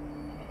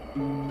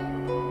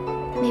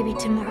 Maybe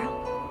tomorrow.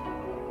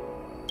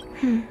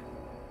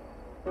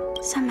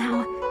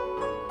 Somehow,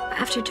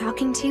 after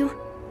talking to you,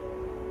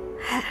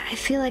 I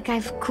feel like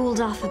I've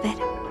cooled off a bit.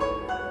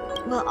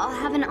 Well, I'll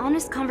have an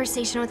honest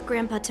conversation with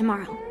Grandpa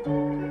tomorrow.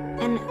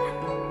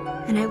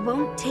 And I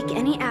won't take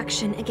any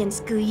action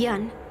against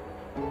Guyun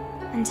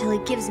until he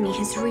gives me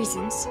his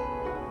reasons.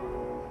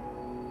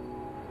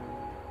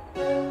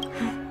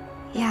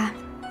 Yeah,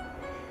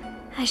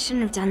 I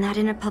shouldn't have done that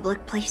in a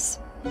public place.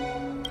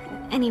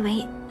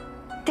 Anyway,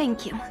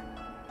 thank you.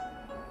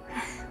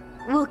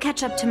 We'll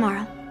catch up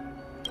tomorrow.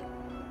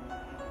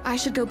 I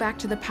should go back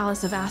to the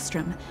Palace of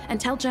Astrum and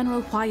tell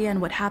General Huayan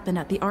what happened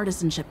at the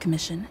Artisanship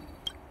Commission.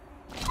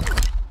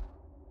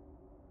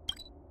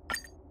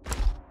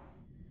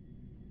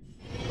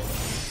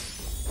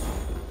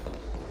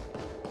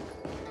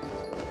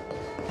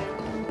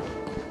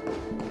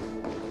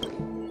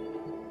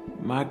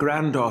 My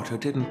granddaughter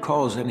didn't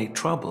cause any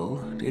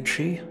trouble, did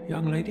she,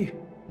 young lady?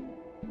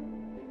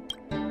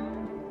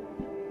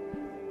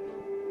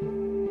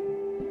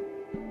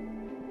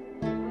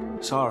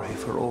 Sorry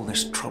for all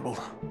this trouble.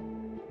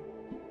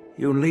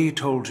 Yunli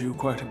told you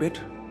quite a bit.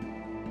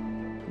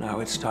 Now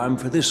it's time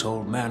for this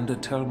old man to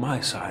tell my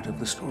side of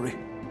the story.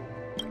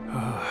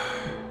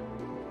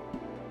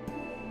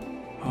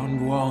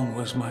 Hangguang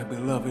was my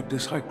beloved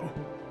disciple.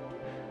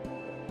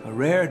 A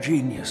rare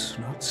genius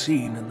not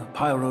seen in the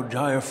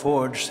Pyrogyre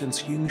Forge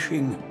since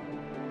Yingxing.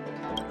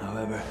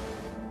 However,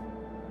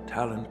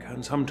 talent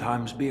can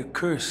sometimes be a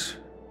curse.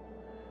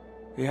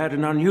 He had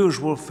an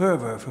unusual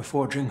fervor for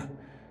forging,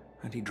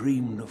 and he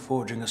dreamed of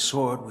forging a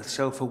sword with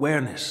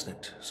self-awareness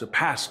that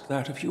surpassed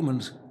that of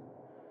humans.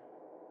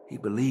 He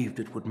believed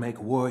it would make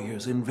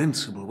warriors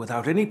invincible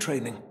without any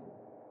training.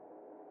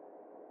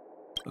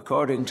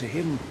 According to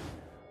him,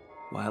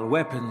 while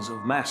weapons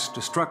of mass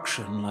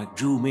destruction like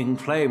Zhu-Ming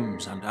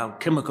flames and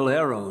alchemical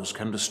arrows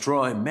can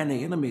destroy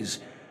many enemies,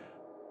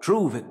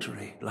 true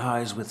victory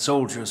lies with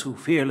soldiers who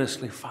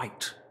fearlessly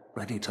fight,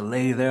 ready to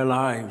lay their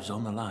lives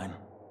on the line.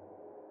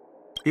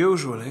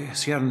 Usually,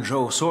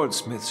 Xianzhou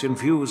swordsmiths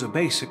infuse a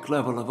basic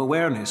level of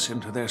awareness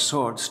into their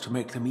swords to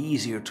make them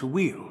easier to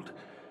wield.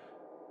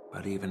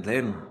 But even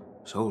then,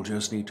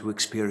 soldiers need to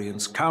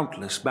experience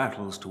countless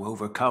battles to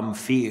overcome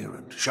fear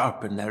and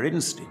sharpen their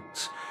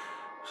instincts.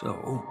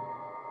 So,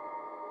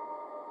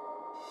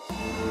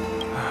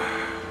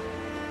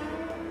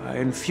 by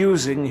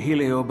infusing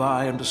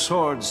heliobi into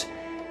swords,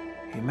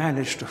 he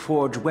managed to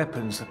forge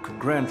weapons that could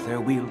grant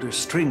their wielders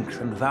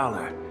strength and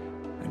valor,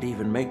 and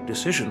even make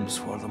decisions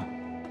for them.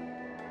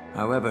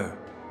 However,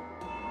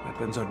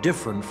 weapons are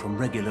different from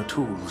regular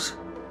tools.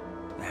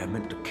 They are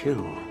meant to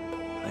kill,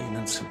 plain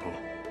and simple.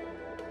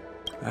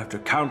 After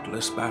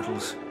countless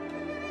battles,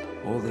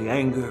 all the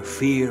anger,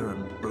 fear,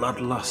 and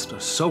bloodlust are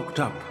soaked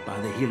up by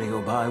the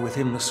heliobi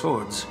within the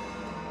swords.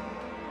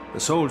 The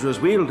soldiers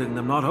wielding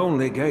them not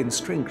only gain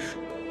strength,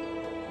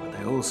 but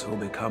they also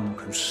become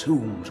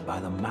consumed by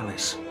the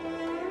malice,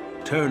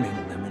 turning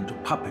them into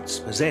puppets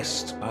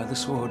possessed by the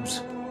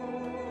swords.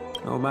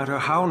 No matter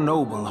how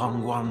noble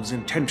Hongguang's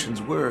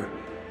intentions were,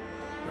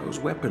 those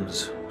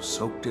weapons,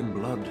 soaked in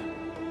blood,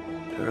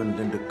 turned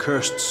into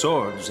cursed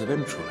swords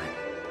eventually.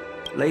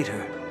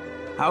 Later,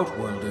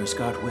 Outworlders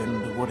got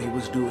wind of what he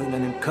was doing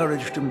and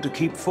encouraged him to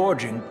keep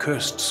forging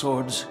cursed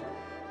swords.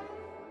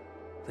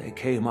 They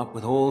came up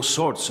with all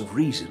sorts of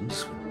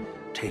reasons, from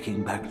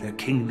taking back their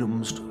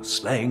kingdoms to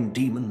slaying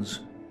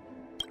demons.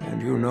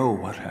 And you know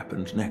what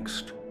happened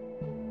next.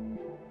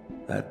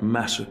 That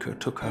massacre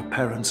took her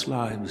parents'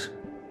 lives,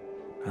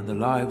 and the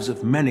lives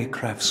of many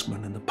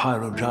craftsmen in the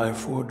Pyrogyre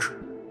Forge.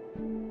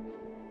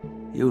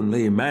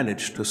 Yunli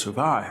managed to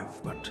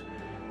survive, but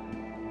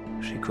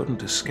she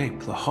couldn't escape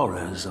the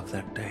horrors of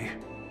that day.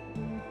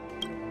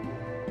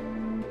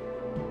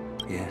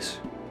 Yes,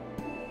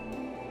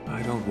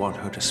 I don't want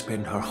her to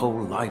spend her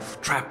whole life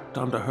trapped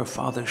under her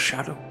father's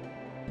shadow.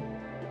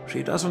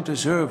 She doesn't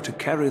deserve to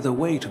carry the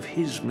weight of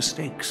his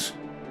mistakes.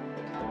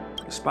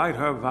 Despite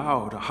her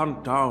vow to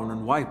hunt down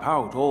and wipe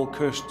out all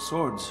cursed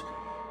swords,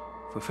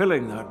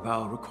 fulfilling that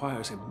vow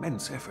requires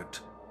immense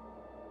effort.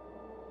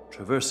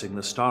 Traversing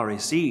the starry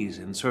seas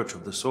in search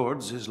of the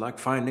swords is like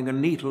finding a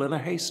needle in a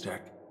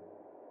haystack.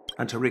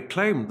 And to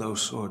reclaim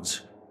those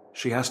swords,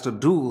 she has to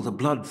duel the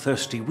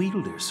bloodthirsty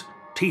wielders,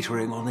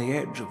 teetering on the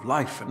edge of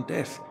life and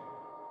death.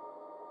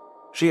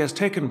 She has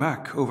taken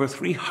back over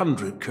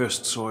 300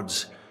 cursed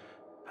swords,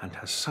 and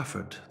has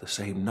suffered the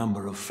same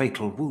number of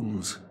fatal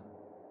wounds.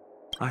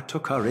 I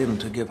took her in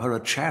to give her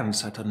a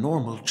chance at a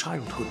normal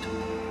childhood,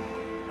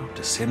 not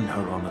to send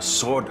her on a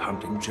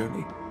sword-hunting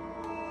journey.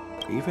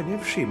 Even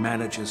if she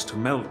manages to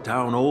melt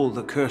down all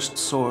the cursed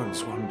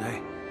swords one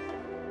day,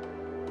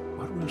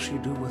 what will she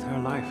do with her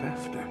life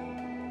after?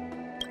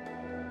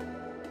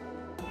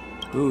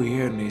 Hu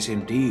Yin is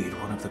indeed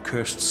one of the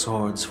cursed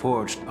swords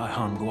forged by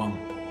Hongguang.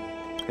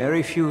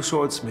 Very few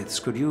swordsmiths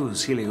could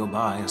use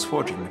heliobi as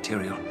forging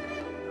material,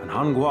 and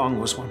Hongguang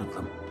was one of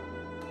them.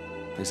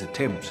 His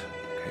attempt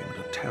came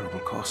at a terrible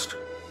cost.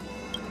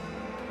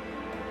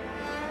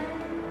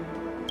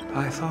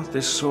 I thought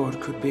this sword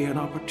could be an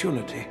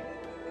opportunity.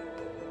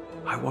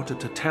 I wanted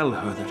to tell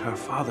her that her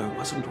father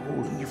wasn't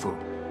all evil,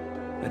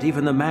 that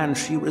even the man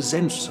she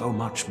resents so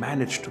much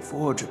managed to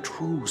forge a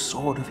true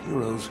sword of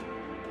heroes.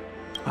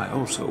 I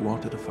also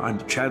wanted to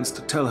find a chance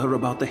to tell her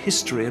about the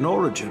history and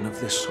origin of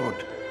this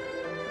sword,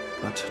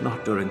 but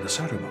not during the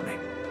ceremony.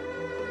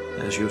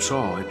 As you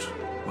saw, it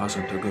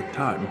wasn't a good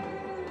time.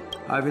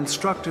 I've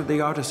instructed the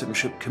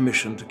Artisanship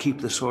Commission to keep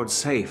the sword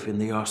safe in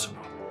the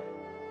arsenal.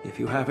 If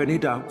you have any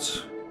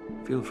doubts,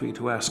 feel free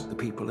to ask the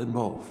people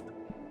involved.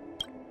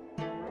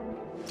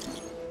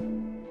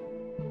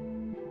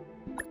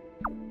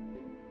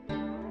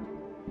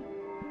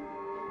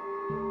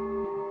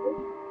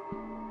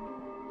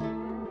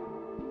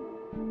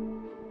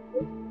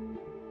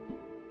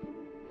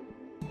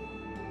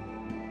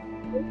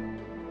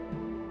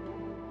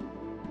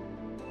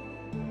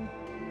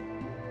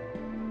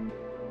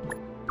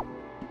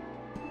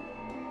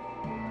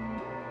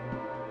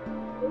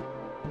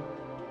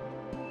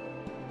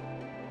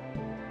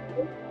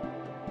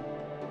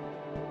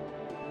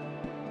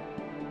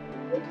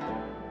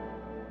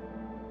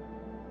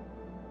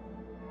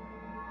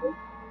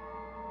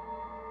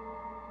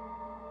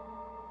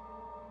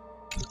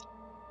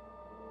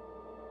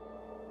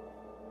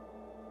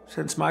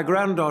 Since my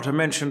granddaughter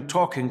mentioned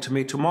talking to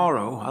me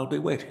tomorrow, I'll be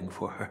waiting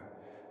for her.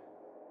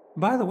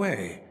 By the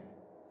way,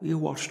 you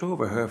watched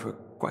over her for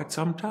quite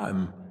some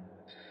time.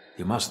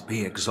 You must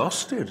be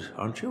exhausted,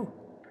 aren't you?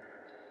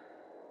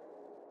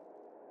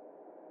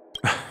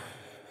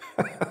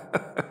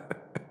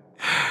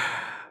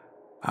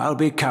 I'll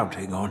be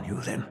counting on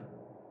you then.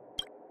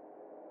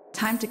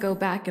 Time to go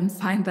back and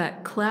find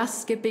that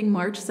class-skipping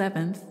March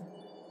 7th.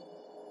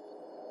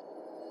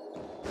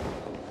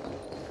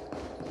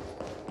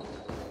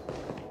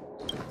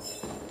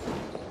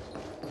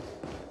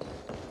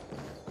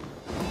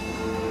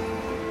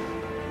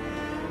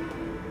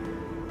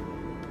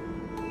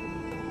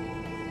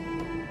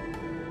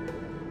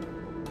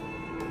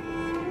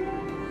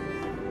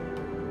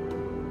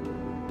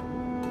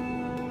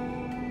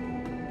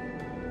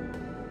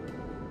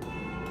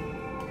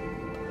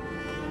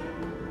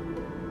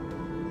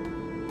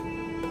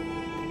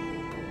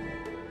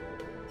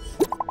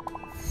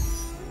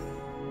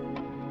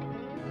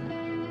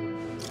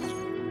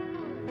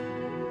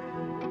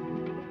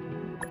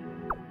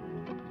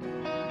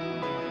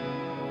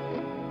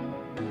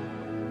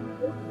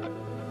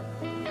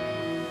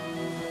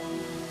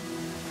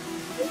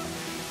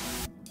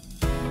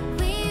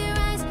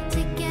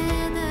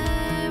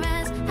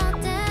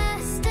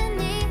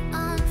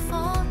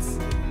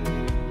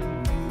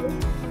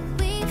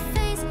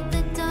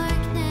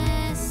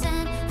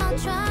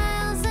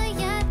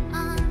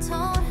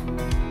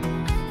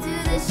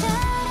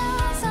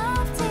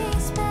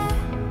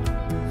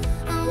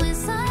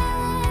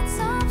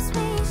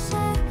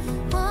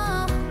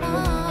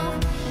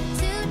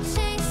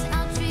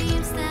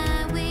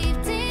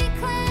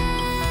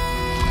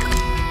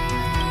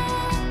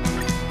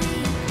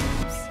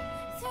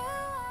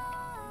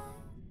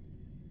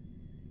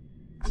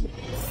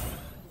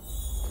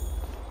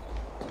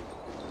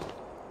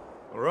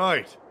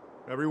 right.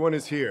 Everyone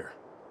is here.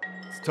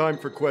 It's time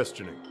for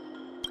questioning.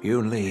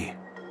 Yunli,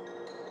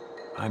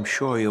 I'm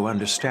sure you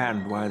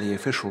understand why the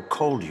official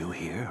called you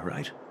here,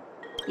 right?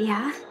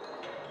 Yeah?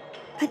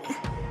 But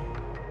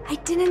I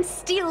didn't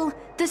steal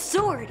the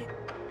sword.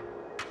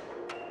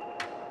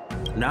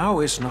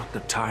 Now is not the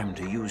time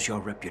to use your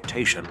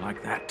reputation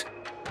like that.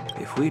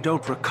 If we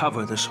don't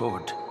recover the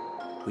sword,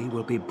 we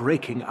will be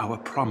breaking our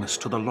promise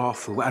to the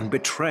Lawfu and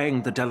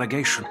betraying the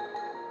delegation.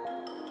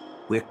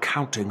 We're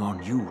counting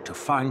on you to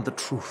find the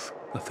truth,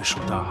 Official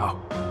Dahao.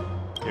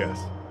 Yes.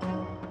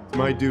 It's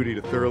my duty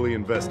to thoroughly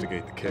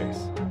investigate the case.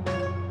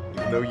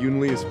 Even though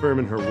Yunli is firm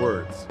in her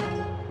words,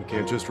 we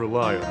can't just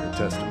rely on her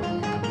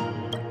testimony.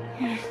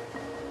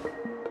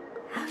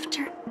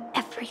 After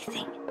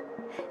everything,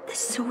 the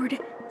sword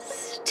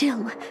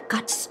still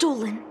got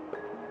stolen.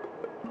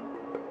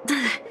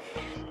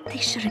 They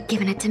should have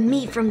given it to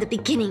me from the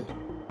beginning.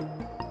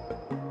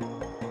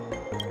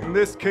 In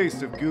this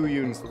case of Gu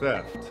Yun's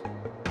theft,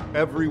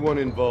 everyone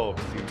involved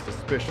seems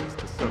suspicious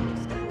to some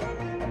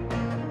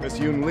extent. Miss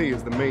Yunli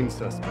is the main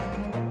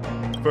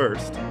suspect.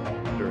 First,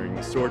 during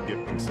the sword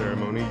gifting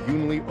ceremony,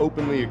 Yunli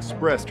openly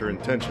expressed her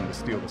intention to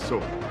steal the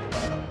sword.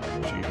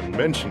 She even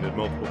mentioned it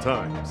multiple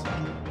times.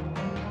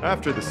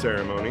 After the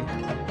ceremony,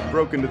 she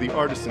broke into the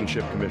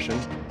Artisanship Commission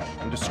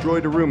and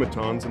destroyed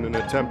arumatons in an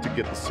attempt to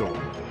get the sword.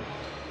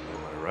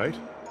 Am I right?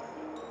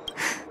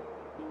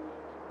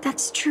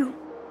 That's true.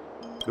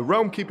 The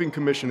Realm Keeping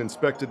Commission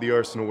inspected the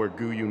arsenal where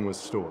Gu Yun was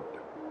stored,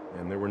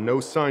 and there were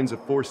no signs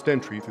of forced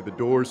entry through the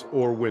doors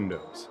or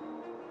windows.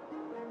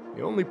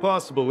 The only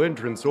possible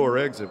entrance or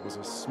exit was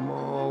a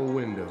small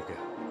window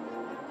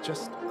gap,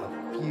 just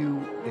a few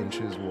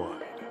inches wide.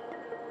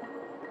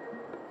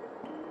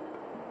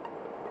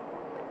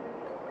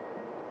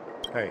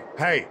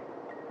 Hey!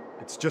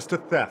 It's just a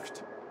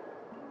theft.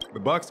 The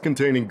box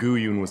containing Gu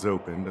Yun was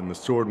opened and the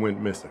sword went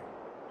missing,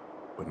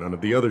 but none of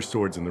the other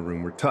swords in the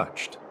room were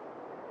touched.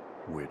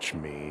 Which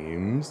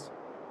means...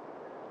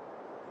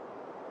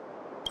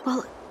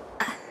 Well,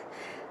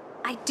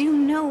 I do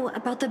know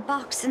about the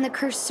box and the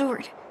cursed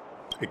sword.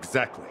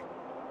 Exactly.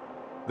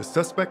 The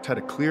suspect had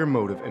a clear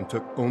motive and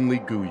took only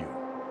Gu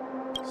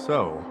Yun.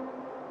 So,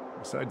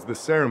 besides the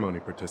ceremony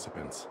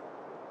participants,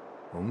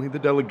 only the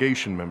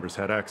delegation members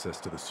had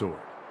access to the sword.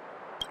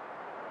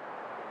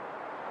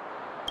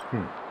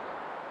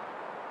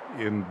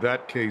 In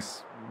that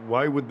case,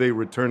 why would they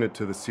return it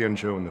to the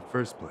Xianzhou in the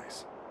first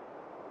place?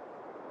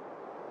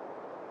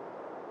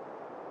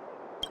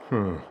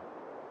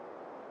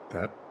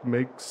 That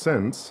makes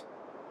sense.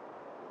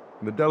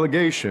 The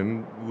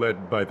delegation,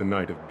 led by the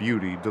Knight of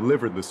Beauty,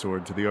 delivered the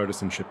sword to the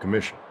Artisanship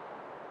Commission.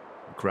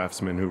 The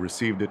craftsmen who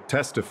received it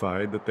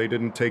testified that they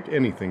didn't take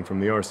anything from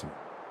the arsenal.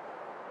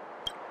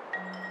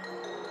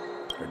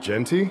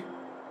 Argenti?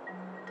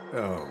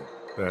 Oh,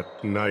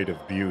 that Knight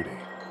of Beauty.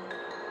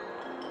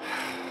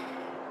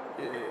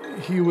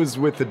 He was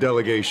with the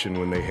delegation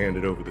when they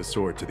handed over the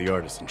sword to the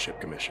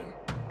Artisanship Commission.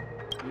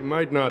 You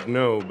might not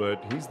know,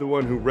 but he's the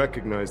one who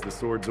recognized the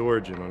sword's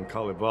origin on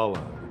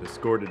Kalevala and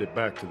escorted it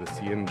back to the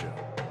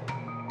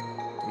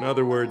Xianzhou. In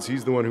other words,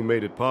 he's the one who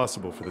made it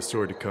possible for the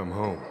sword to come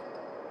home.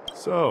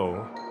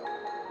 So,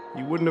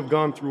 he wouldn't have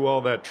gone through all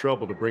that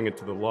trouble to bring it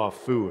to the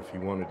Lawfu if he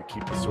wanted to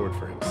keep the sword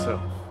for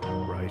himself,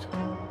 right?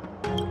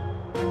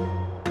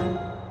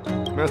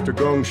 Master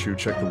Gongshu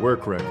checked the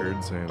work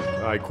records, and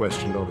I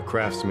questioned all the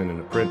craftsmen and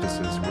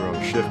apprentices who were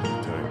on shift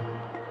at the time.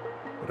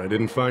 But I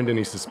didn't find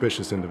any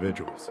suspicious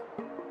individuals.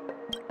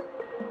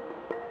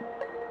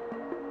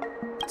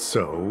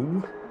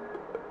 So,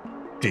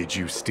 did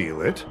you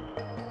steal it?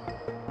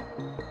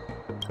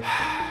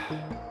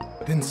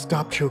 Then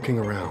stop joking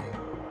around.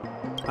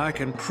 I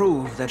can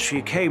prove that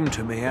she came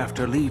to me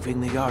after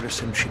leaving the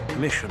Artisanship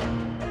Commission,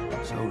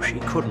 so she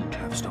couldn't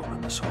have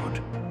stolen the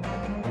sword.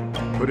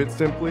 Put it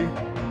simply,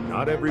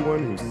 not everyone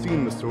who's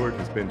seen the sword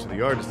has been to the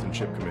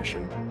Artisanship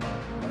Commission.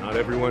 Not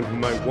everyone who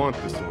might want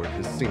the sword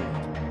has seen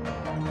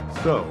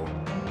it. So,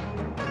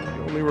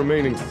 the only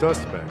remaining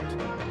suspect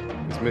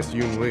is Miss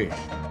Yunli.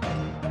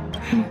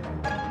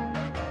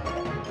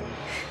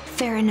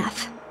 Fair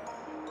enough.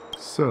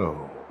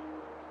 So...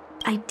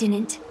 I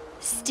didn't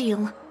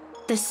steal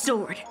the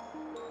sword.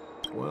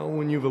 Well,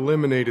 when you've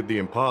eliminated the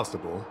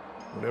impossible,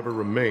 whatever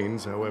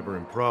remains, however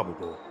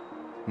improbable,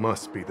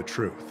 must be the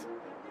truth.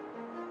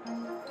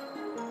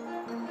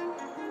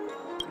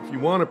 If you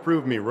want to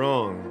prove me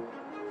wrong,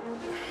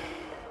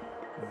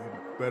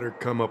 you'd better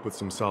come up with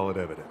some solid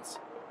evidence.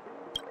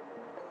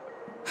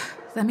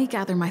 Let me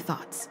gather my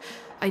thoughts.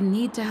 I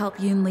need to help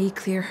Yunli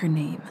clear her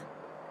name.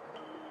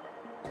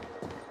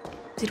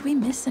 Did we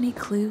miss any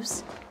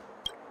clues?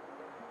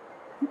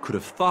 Who could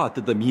have thought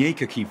that the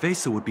Mieka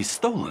Kivesa would be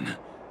stolen?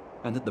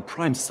 And that the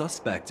prime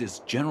suspect is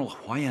General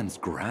Huayan's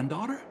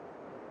granddaughter?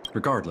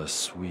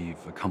 Regardless,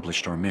 we've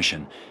accomplished our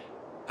mission,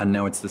 and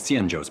now it's the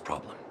Xianzhou's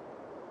problem.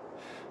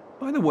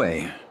 By the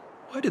way,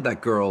 why did that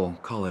girl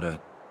call it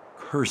a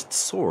cursed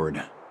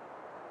sword?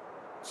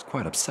 It's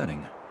quite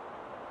upsetting.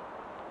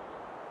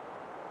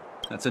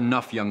 That's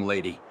enough, young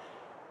lady.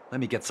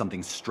 Let me get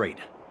something straight.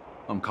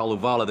 On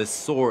Kalevala, this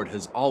sword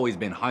has always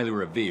been highly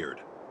revered.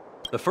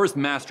 The first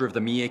master of the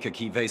Mieka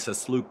Kivesa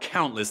slew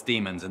countless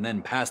demons and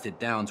then passed it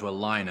down to a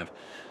line of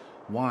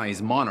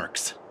wise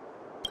monarchs.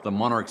 The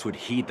monarchs would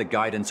heed the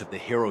guidance of the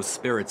hero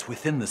spirits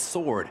within the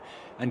sword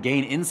and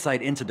gain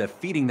insight into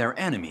defeating their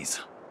enemies.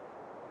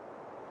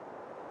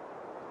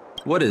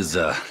 What is,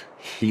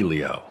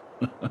 Helio?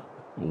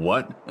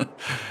 What?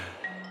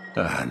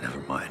 Never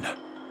mind.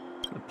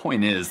 The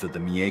point is that the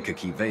Mieka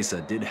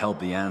Kivesa did help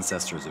the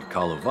ancestors of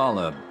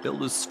Kalevala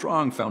build a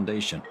strong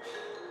foundation.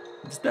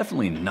 It's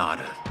definitely not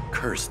a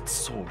cursed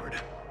sword.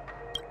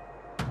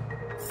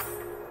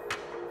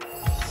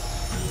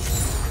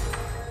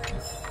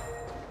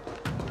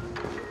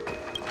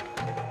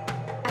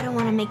 I don't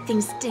want to make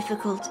things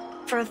difficult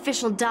for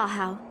official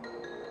Dahao.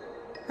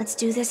 Let's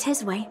do this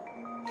his way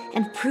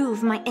and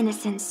prove my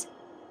innocence.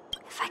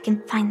 If I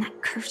can find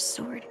that cursed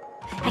sword,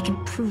 I can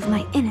prove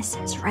my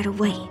innocence right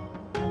away.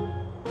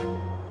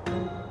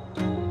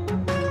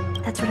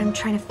 That's what I'm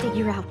trying to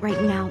figure out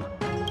right now.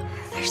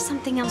 There's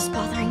something else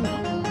bothering me.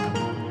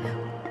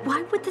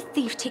 Why would the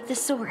thief take the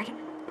sword,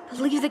 but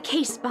leave the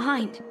case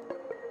behind?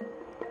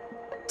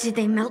 Did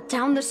they melt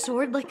down the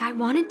sword like I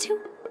wanted to?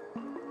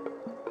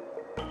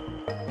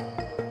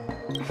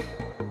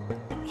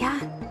 Yeah,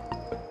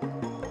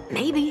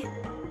 maybe.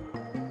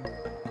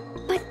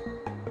 But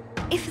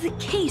if the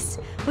case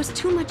was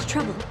too much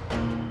trouble,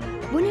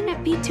 wouldn't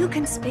it be too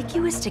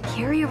conspicuous to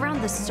carry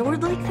around the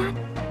sword like that?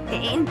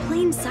 In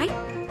plain sight?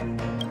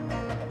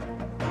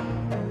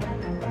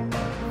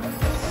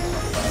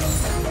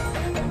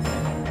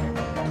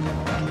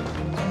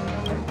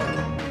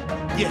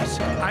 Yes,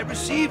 I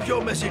received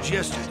your message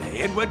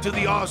yesterday and went to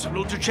the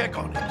arsenal to check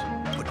on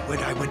it. But when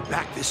I went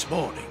back this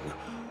morning,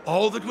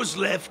 all that was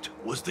left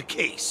was the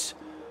case.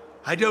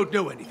 I don't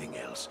know anything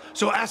else,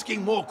 so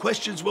asking more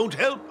questions won't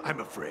help, I'm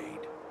afraid.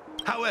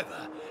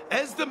 However,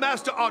 as the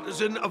Master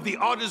Artisan of the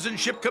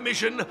Artisanship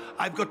Commission,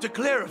 I've got to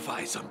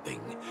clarify something.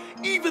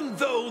 Even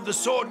though the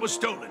sword was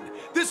stolen,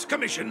 this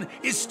commission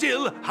is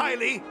still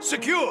highly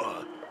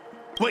secure.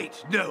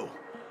 Wait, no.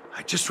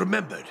 I just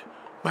remembered.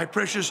 My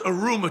precious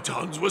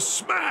arumatons were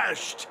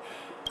smashed!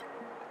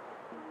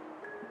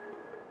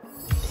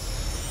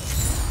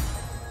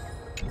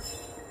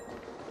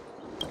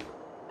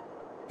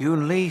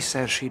 Yunli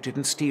says she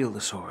didn't steal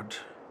the sword,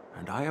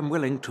 and I am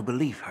willing to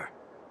believe her.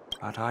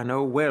 But I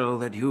know well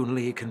that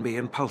Yunli can be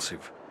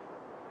impulsive.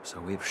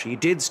 So if she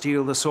did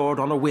steal the sword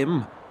on a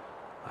whim,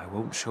 I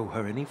won't show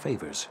her any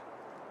favors.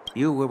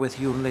 You were with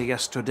Yunli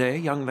yesterday,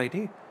 young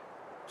lady,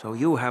 so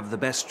you have the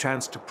best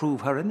chance to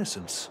prove her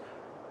innocence.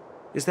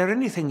 Is there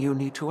anything you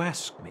need to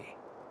ask me?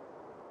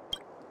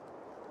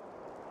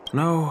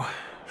 No,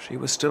 she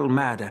was still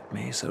mad at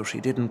me, so she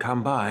didn't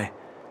come by.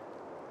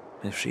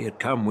 If she had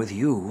come with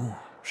you,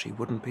 she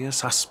wouldn't be a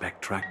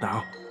suspect right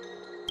now.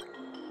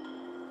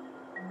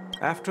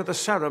 After the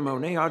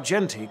ceremony,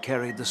 Argenti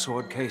carried the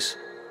sword case,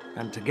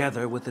 and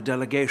together with the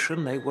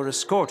delegation, they were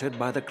escorted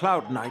by the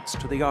Cloud Knights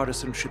to the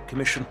Artisanship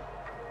Commission.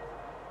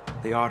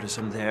 The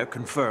artisan there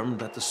confirmed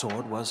that the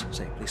sword was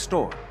safely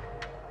stored.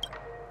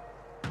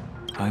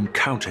 I'm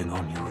counting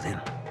on you,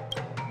 then.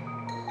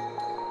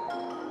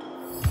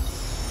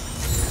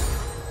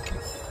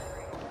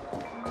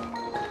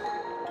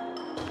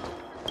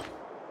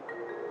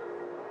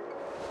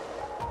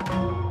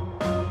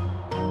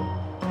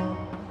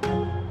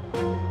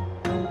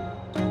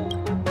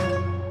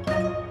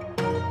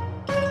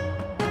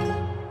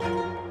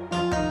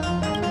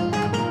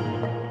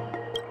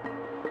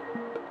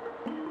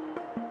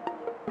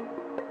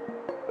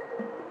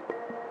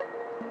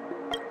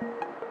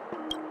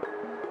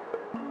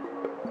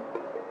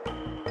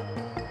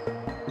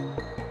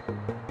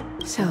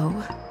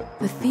 So,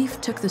 the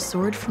thief took the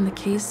sword from the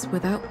case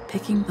without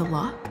picking the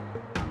lock?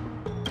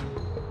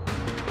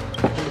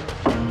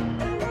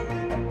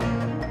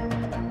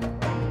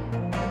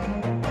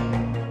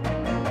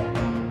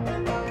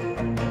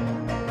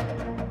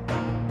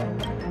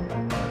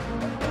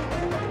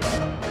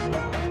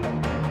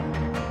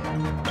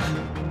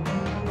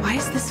 Why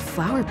is this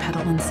flower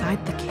petal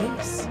inside the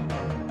case?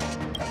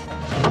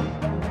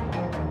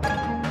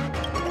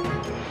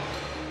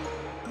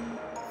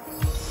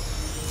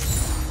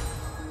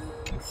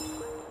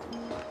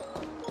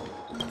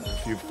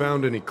 If you've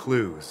found any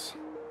clues,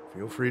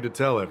 feel free to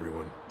tell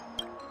everyone.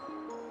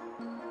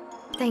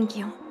 Thank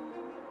you.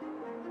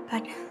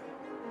 But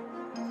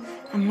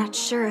I'm not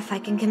sure if I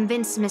can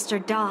convince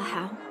Mr.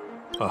 Dahao.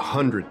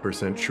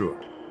 100% sure.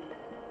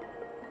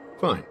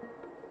 Fine.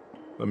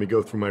 Let me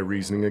go through my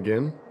reasoning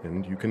again,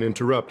 and you can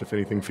interrupt if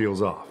anything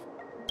feels off.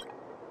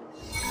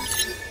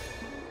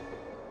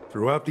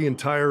 Throughout the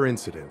entire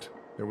incident,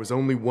 there was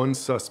only one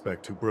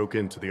suspect who broke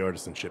into the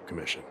Artisanship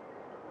Commission,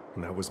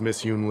 and that was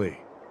Miss Yunli.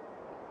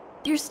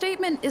 Your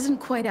statement isn't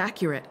quite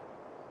accurate.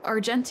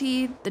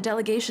 Argenti, the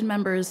delegation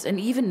members, and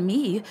even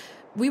me,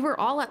 we were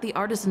all at the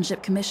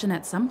Artisanship Commission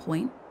at some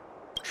point.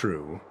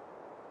 True.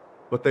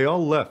 But they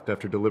all left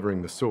after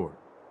delivering the sword.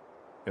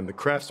 And the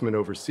craftsman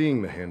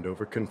overseeing the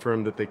handover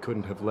confirmed that they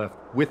couldn't have left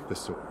with the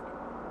sword.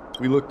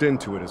 We looked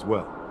into it as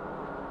well.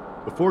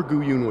 Before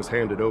Gu Yun was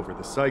handed over,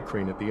 the side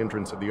crane at the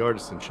entrance of the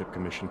Artisanship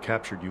Commission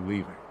captured you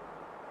leaving.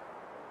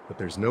 But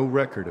there's no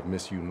record of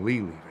Miss Yunli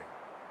leaving.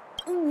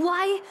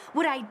 Why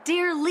would I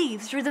dare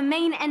leave through the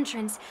main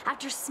entrance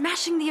after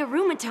smashing the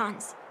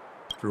Arumatons?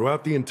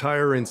 Throughout the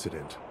entire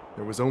incident,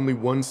 there was only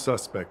one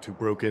suspect who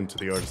broke into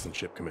the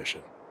Artisanship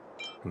Commission,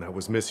 and that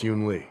was Miss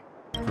Yunli.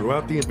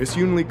 Miss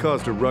Yunli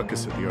caused a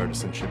ruckus at the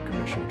Artisanship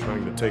Commission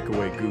trying to take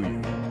away Gu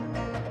Yun,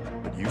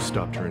 but you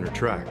stopped her in her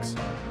tracks.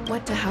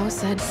 What Dahao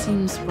said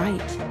seems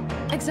right.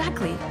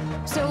 Exactly.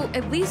 So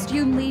at least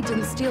Yunli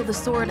didn't steal the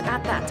sword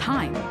at that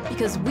time,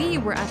 because we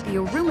were at the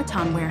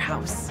Arumaton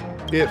warehouse.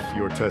 If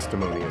your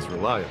testimony is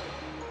reliable.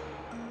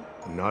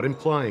 I'm not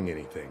implying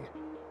anything,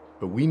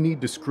 but we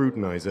need to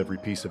scrutinize every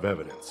piece of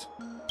evidence.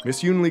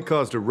 Miss Yunli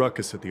caused a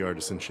ruckus at the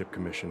Artisanship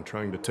Commission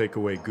trying to take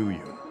away Gu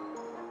Yun,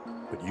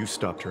 but you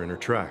stopped her in her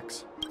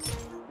tracks.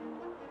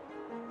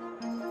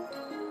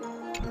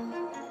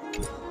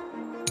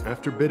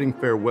 After bidding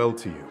farewell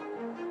to you,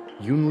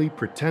 Yunli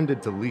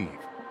pretended to leave,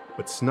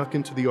 but snuck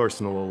into the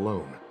arsenal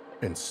alone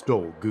and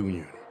stole Gu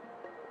Yun.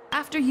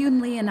 After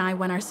Yunli and I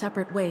went our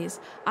separate ways,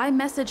 I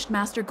messaged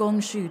Master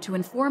Gongshu to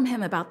inform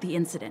him about the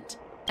incident.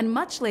 And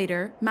much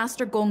later,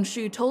 Master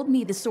Gongshu told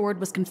me the sword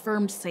was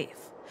confirmed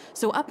safe.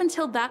 So up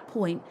until that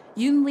point,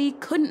 Yunli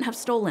couldn't have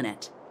stolen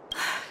it.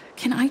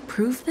 Can I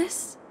prove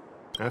this?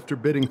 After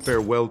bidding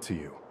farewell to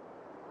you,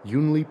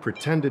 Yunli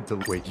pretended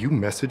to— Wait, you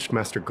messaged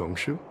Master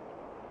Gongshu?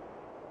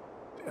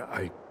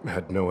 I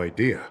had no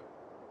idea.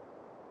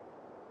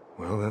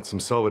 Well, that's some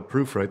solid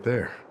proof right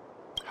there.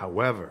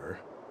 However,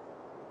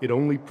 it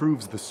only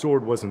proves the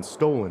sword wasn't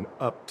stolen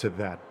up to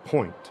that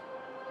point.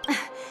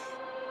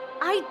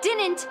 I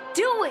didn't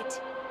do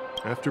it!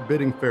 After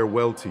bidding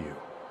farewell to you,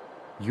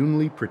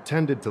 Yunli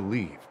pretended to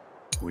leave.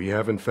 We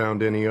haven't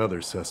found any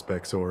other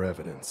suspects or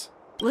evidence.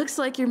 Looks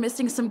like you're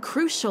missing some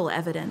crucial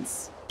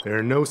evidence. There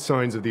are no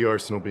signs of the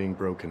arsenal being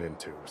broken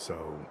into,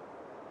 so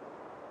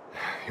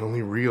the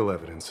only real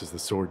evidence is the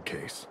sword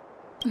case.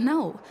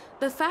 No,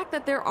 the fact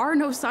that there are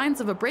no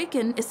signs of a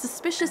break-in is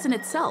suspicious in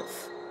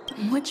itself.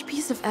 Which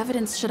piece of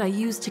evidence should I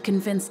use to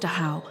convince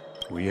Dahao?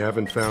 We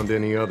haven't found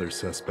any other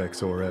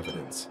suspects or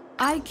evidence.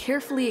 I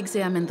carefully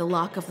examined the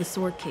lock of the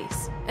sword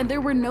case, and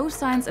there were no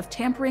signs of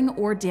tampering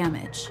or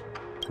damage.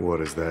 What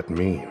does that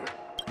mean?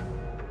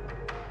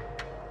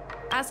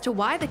 As to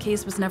why the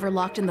case was never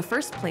locked in the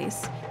first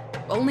place,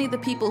 only the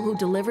people who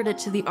delivered it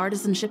to the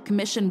Artisanship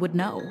Commission would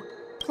know.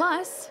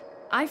 Plus,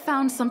 I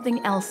found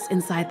something else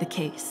inside the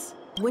case.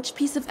 Which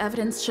piece of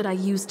evidence should I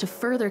use to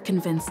further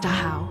convince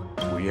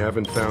Dahao? We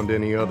haven't found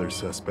any other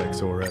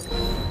suspects or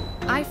evidence.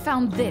 I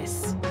found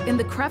this, in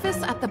the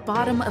crevice at the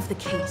bottom of the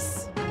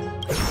case.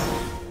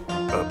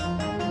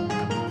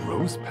 A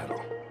rose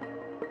petal?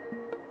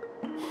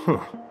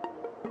 Huh.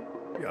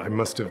 I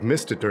must have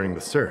missed it during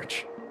the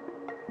search.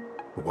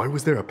 But why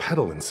was there a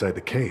petal inside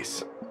the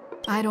case?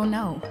 I don't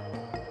know.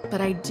 But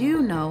I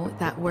do know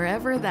that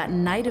wherever that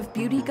Knight of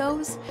Beauty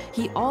goes,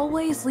 he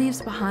always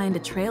leaves behind a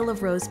trail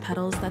of rose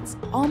petals that's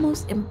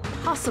almost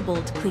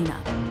impossible to clean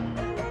up.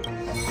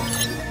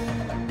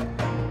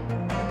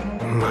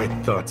 My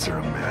thoughts are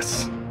a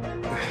mess.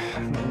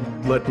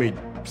 Let me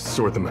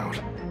sort them out.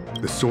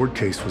 The sword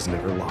case was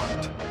never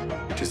locked,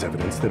 which is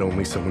evidence that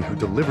only someone who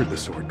delivered the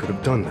sword could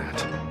have done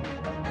that.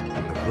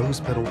 And the rose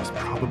petal was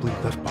probably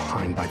left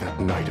behind by that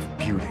Knight of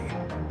Beauty.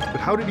 But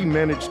how did he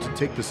manage to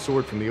take the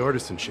sword from the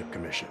Artisanship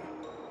Commission?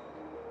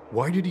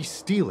 Why did he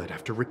steal it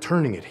after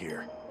returning it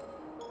here?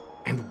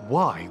 And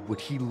why would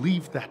he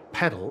leave that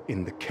petal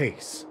in the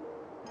case?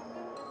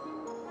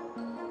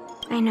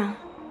 I know.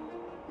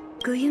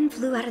 Gu Yun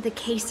flew out of the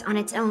case on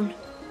its own.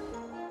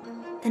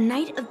 The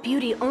Knight of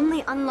Beauty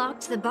only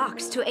unlocked the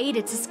box to aid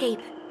its escape.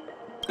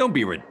 Don't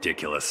be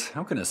ridiculous.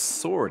 How can a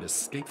sword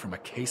escape from a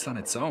case on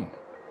its own?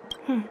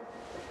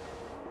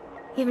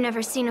 You've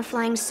never seen a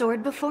flying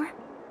sword before?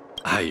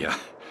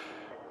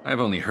 I've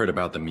only heard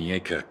about the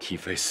Mieka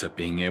Kifesa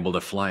being able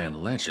to fly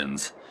in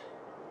legends.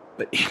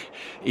 But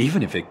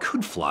even if it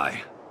could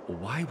fly,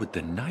 why would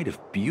the Knight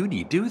of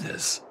Beauty do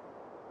this?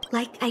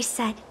 Like I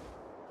said,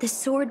 the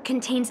sword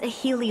contains a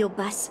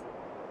heliobus.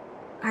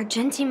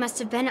 Argenti must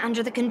have been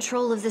under the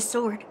control of the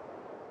sword.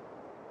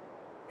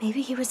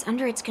 Maybe he was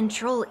under its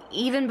control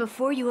even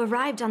before you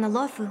arrived on the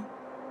Luofu.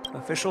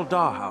 Official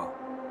Dahao,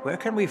 where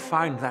can we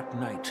find that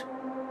knight?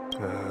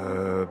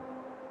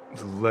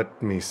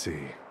 Let me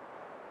see.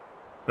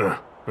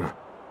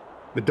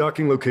 The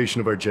docking location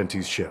of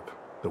Argenti's ship.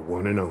 The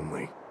one and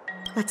only.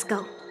 Let's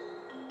go.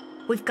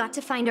 We've got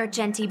to find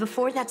Argenti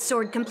before that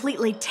sword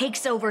completely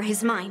takes over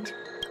his mind.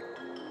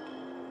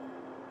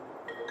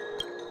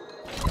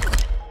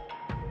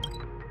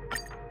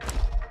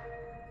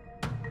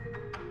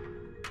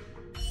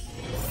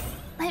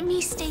 Let me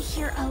stay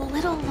here a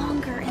little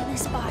longer in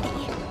this body.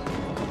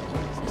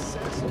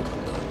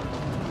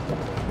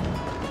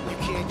 You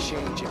can't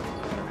change it no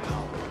matter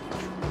how.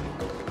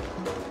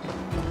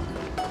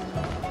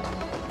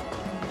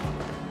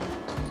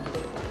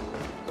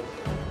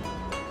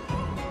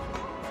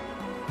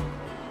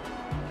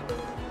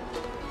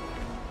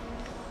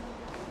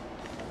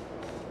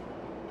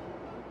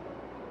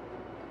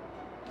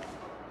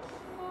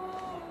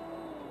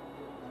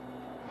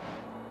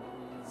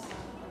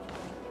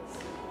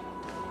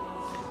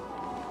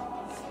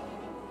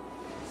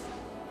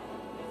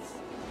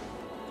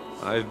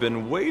 I've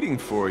been waiting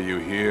for you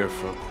here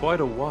for quite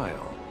a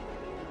while.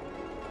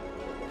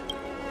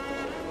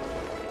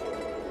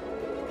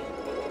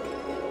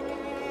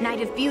 Knight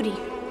of Beauty.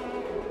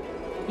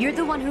 You're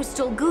the one who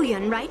stole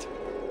Guyun, right?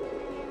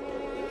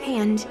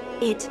 Hand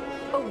it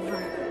over.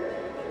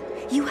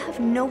 You have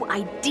no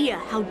idea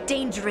how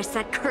dangerous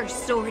that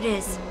cursed sword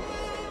is.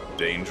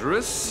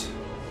 Dangerous?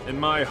 In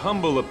my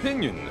humble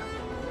opinion,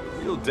 the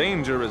real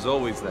danger is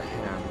always the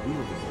hand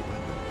wielding the weapon.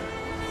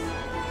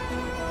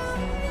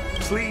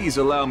 Please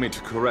allow me to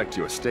correct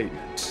your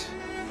statement.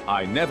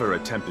 I never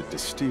attempted to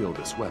steal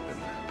this weapon.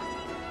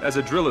 As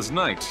a Drilla's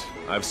knight,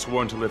 I've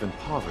sworn to live in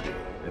poverty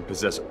and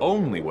possess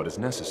only what is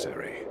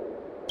necessary.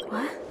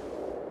 What?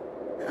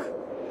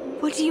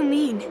 What do you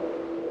mean?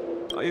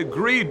 I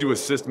agreed to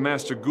assist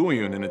Master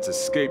Guyun in its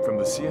escape from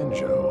the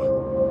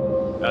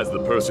Xianzhou. As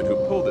the person who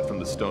pulled it from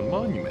the stone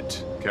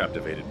monument,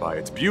 captivated by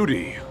its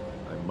beauty,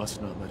 I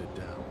must not let it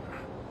down.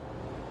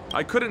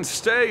 I couldn't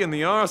stay in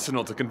the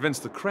arsenal to convince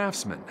the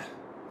craftsman,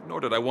 nor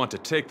did I want to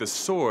take the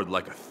sword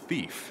like a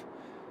thief.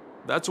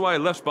 That's why I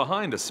left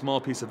behind a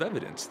small piece of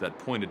evidence that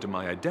pointed to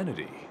my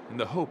identity, in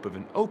the hope of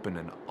an open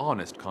and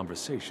honest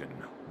conversation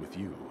with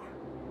you.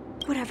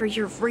 Whatever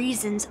your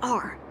reasons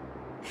are,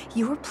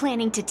 you're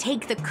planning to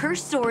take the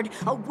cursed sword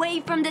away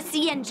from the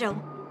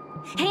Xianzhou.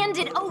 Hand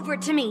it over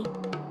to me!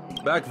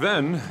 Back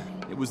then,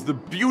 it was the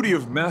beauty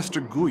of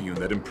Master Guyun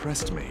that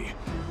impressed me.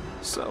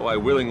 So I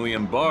willingly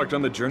embarked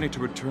on the journey to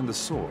return the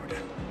sword.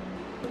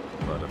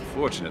 But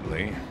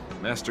unfortunately,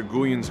 Master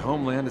Guyun's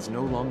homeland is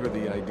no longer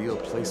the ideal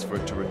place for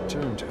it to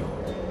return to.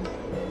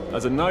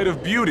 As a Knight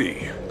of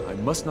Beauty, I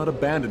must not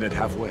abandon it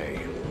halfway.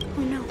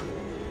 Oh no.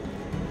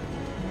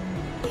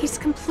 He's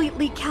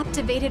completely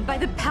captivated by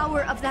the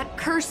power of that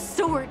cursed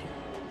sword.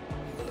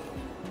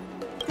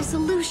 The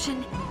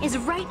solution is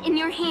right in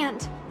your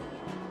hand.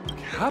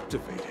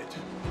 Captivated?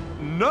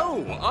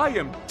 No! I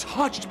am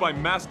touched by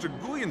Master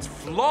Guyun's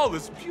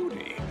flawless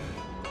beauty.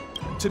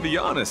 To be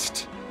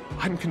honest,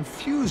 I'm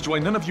confused why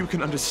none of you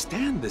can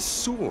understand this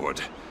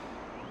sword.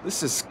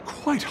 This is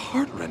quite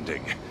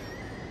heartrending.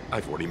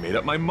 I've already made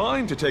up my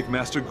mind to take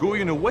Master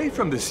Guyun away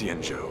from the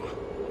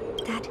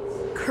Xianzhou. That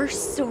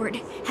cursed sword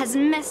has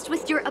messed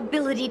with your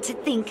ability to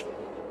think.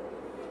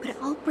 But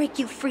I'll break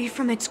you free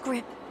from its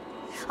grip.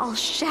 I'll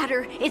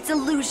shatter its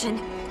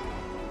illusion.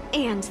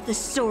 And the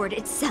sword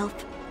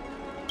itself.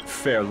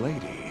 Fair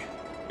lady,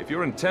 if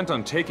you're intent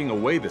on taking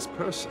away this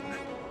person,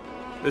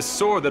 this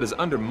sword that is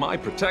under my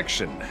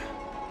protection,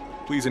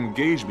 please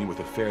engage me with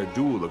a fair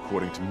duel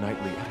according to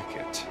knightly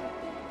etiquette.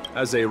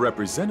 As a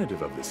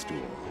representative of this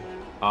duel,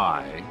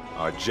 I,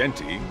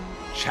 Argenti,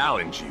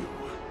 challenge you.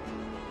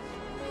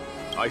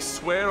 I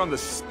swear on the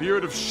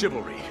spirit of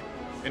chivalry,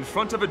 in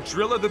front of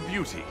Adrilla the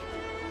Beauty,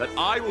 that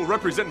I will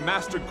represent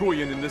Master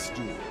Guyun in this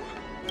duel.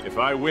 If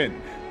I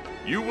win,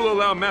 you will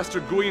allow Master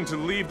Guyun to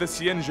leave the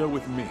Xianzhou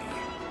with me.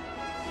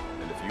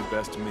 And if you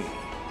best me,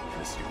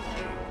 Miss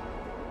Yunli,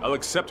 I'll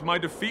accept my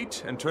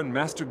defeat and turn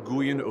Master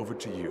Guyun over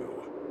to you.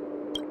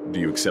 Do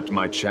you accept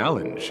my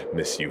challenge,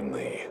 Miss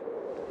Yunli?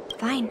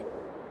 Fine.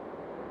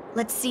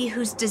 Let's see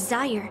whose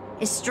desire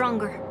is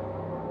stronger.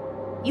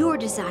 Your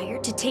desire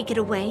to take it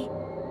away,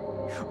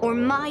 or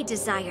my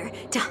desire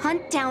to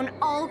hunt down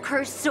all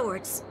cursed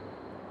swords.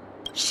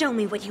 Show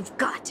me what you've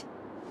got.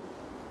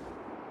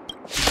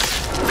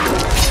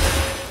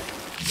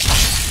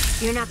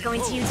 You're not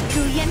going to use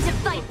Guyun to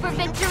fight for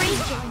victory?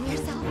 Enjoying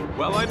yourself?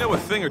 Well, I know a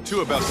thing or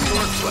two about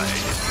swordplay.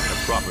 In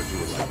a proper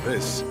duel like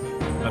this,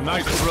 a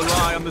knight will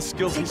rely on the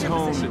skills he's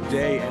honed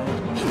day and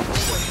night.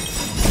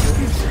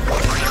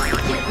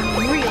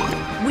 Real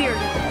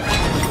weirdo.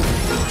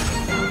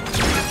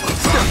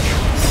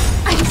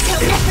 I'm so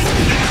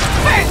everything.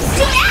 First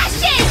to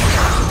ashes!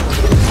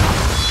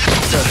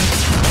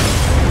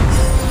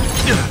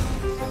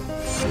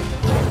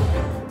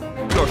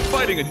 You're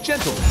fighting a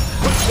gentleman.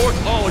 Put forth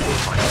all your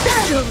might.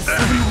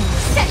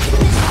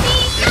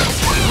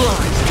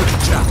 Rise to the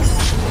challenge.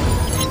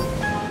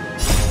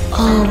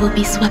 All will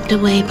be swept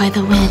away by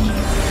the wind.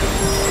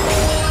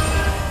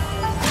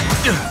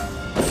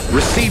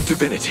 Receive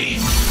divinity.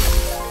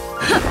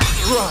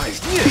 Rise.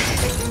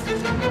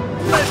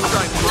 Let's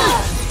try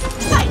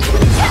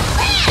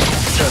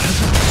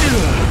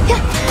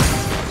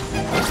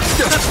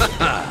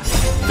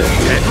The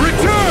head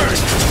return!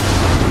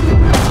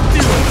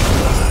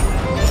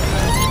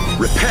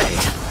 Repay.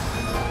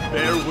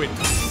 Bear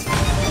witness.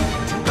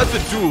 Let the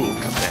duel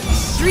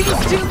commence.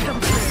 Dreams do come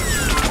true.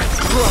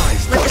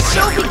 Rise. Let the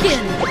show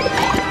begin.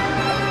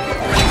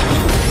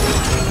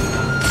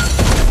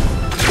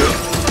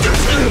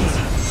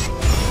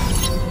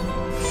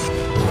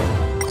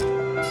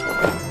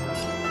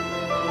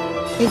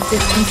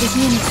 Existence is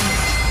unity.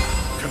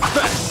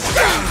 Confess.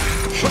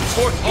 Put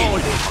forth all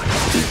your might.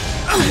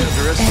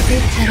 Every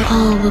petal,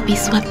 all will be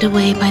swept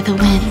away by the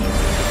wind.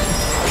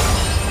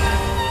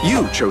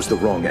 You chose the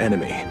wrong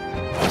enemy.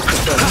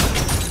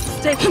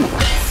 Stay.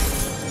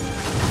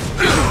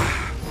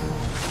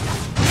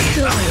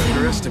 I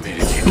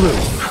underestimated you. Bloom.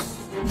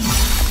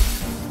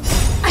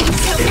 I'm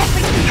so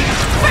everything.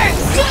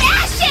 First to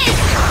ashes!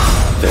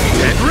 The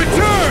dead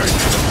return!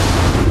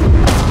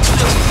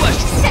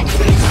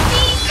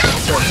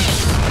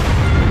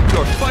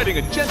 You're fighting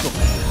a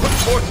gentleman. Put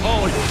forth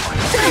all your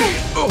might.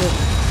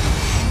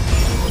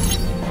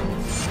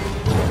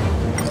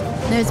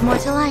 There's more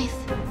to life.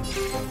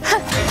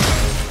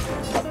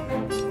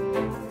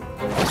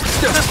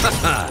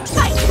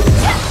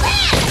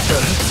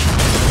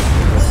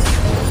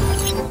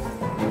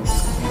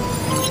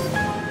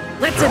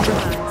 Let's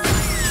improvise.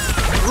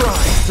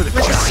 Rise to the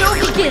Let the show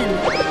begin.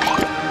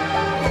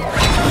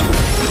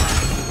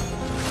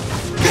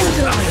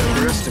 I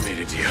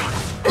underestimated you.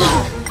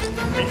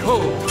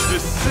 Behold,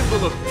 this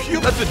symbol of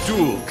pure. Let the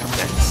duel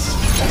commence.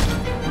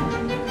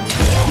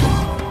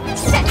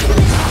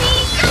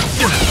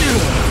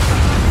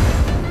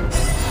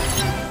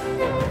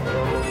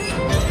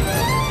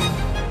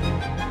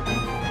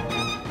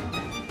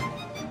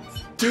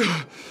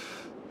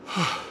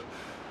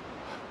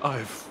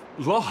 I've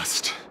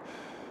lost.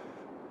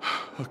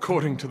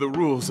 According to the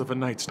rules of a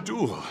knight's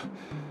duel,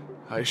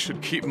 I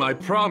should keep my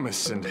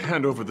promise and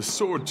hand over the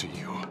sword to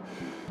you.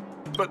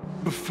 But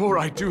before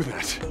I do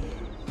that,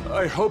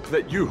 I hope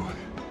that you,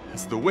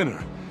 as the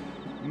winner,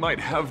 might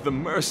have the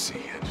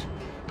mercy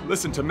and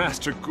listen to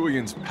Master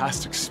Guyun's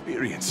past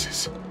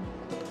experiences.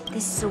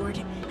 This sword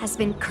has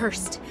been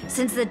cursed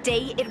since the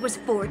day it was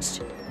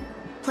forged.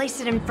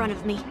 Place it in front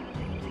of me,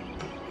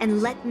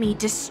 and let me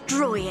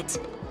destroy it.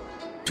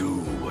 Do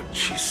what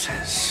she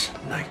says,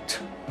 Knight.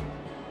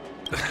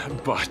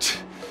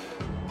 But...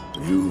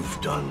 You've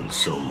done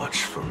so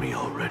much for me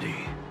already.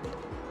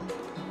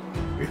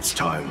 It's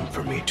time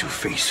for me to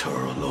face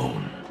her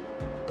alone.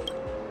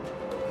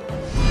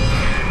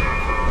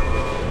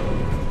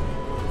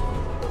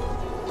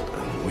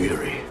 I'm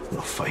weary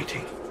of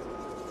fighting.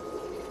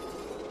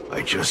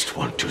 I just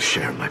want to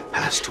share my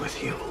past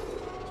with you.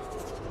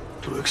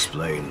 To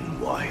explain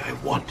why I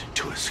wanted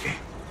to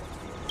escape.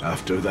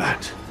 After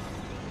that,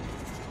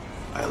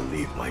 I'll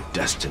leave my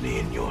destiny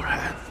in your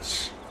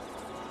hands.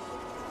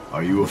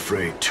 Are you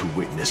afraid to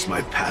witness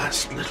my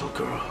past, little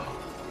girl?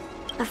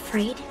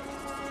 Afraid?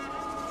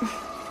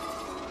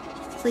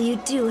 Well, you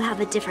do have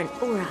a different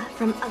aura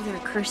from other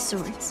cursed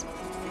swords.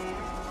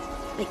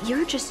 But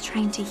you're just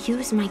trying to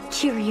use my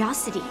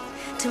curiosity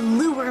to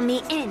lure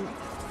me in.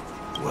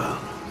 Well,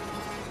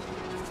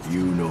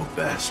 you know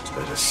best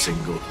that a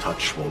single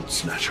touch won't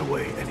snatch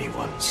away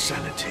anyone's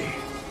sanity.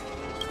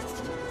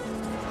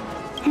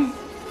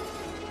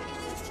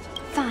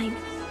 Fine.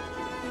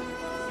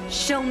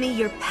 Show me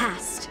your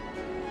past.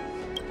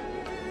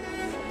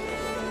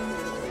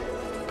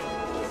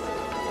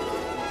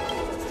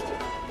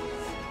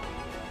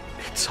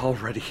 It's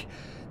already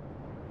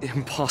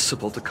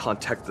impossible to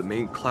contact the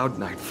main Cloud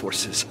Knight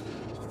forces.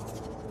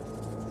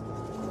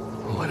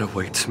 What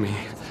awaits me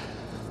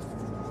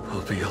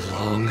will be a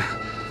long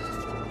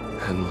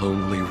and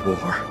lonely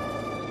war.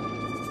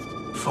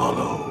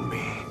 Follow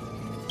me.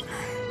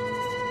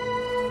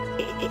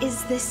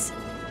 Is this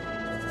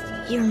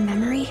your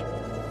memory?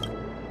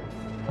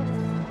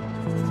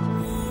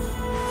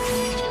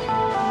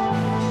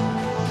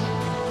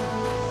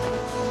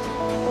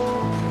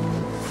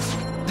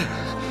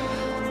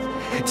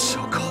 It's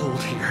so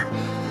cold here.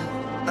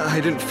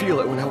 I didn't feel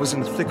it when I was in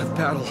the thick of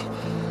battle,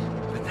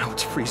 but now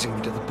it's freezing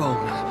me to the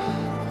bone.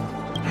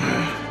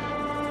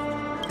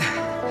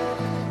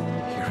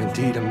 You're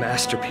indeed a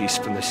masterpiece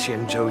from the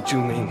Xianzhou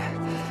Juming.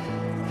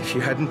 If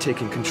you hadn't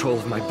taken control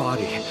of my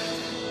body,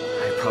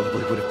 I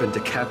probably would have been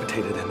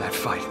decapitated in that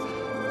fight.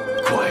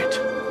 Quiet,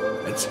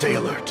 and stay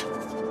alert.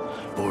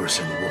 Boris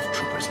and the Wolf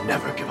Troopers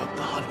never give up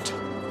the hunt.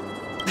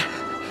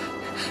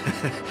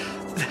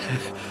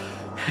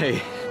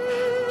 Hey,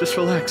 just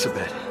relax a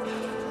bit.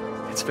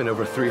 It's been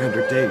over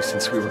 300 days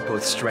since we were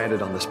both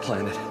stranded on this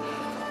planet.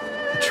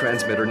 The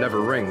transmitter never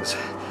rings,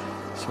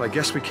 so I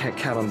guess we can't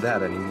count on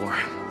that anymore.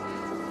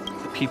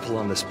 The people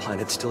on this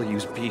planet still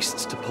use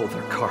beasts to pull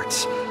their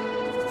carts.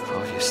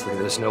 Obviously,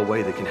 there's no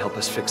way they can help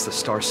us fix the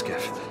star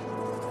skiff.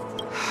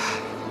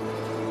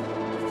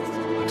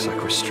 Looks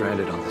like we're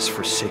stranded on this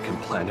forsaken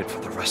planet for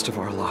the rest of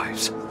our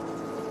lives.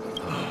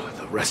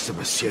 The rest of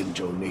a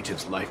Xianzhou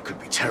native's life could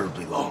be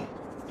terribly long.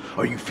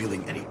 Are you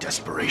feeling any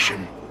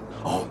desperation?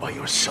 All by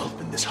yourself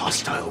in this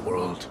hostile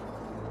world?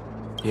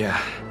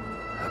 Yeah,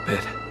 a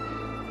bit.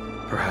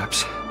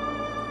 Perhaps.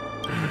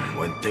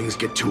 When things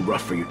get too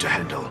rough for you to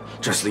handle,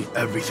 just leave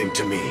everything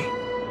to me.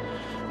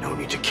 No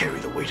need to carry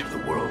the weight of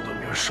the world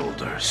on your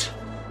shoulders.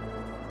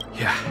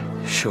 Yeah,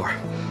 sure.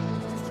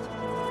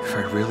 If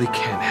I really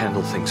can't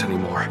handle things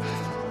anymore,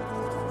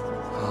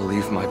 I'll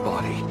leave my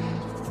body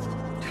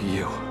to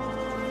you.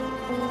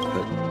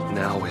 But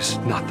now is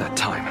not that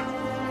time.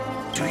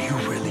 Do you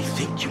really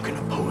think you can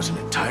oppose an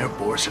entire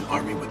Borisan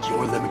army with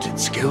your limited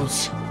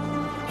skills?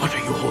 What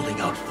are you holding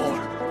out for?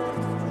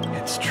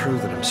 It's true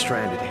that I'm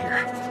stranded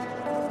here.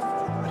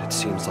 But it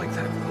seems like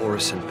that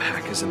Borisan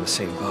pack is in the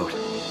same boat.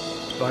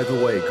 By the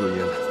way,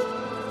 Guyun,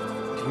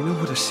 do you know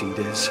what a seed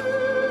is?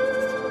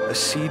 A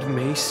seed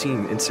may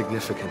seem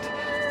insignificant,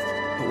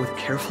 but with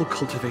careful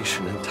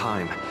cultivation and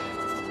time,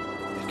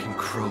 it can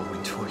grow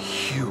into a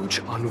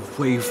huge,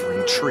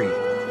 unwavering tree.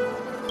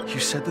 You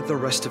said that the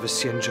rest of a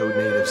Xianzhou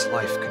native's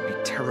life could be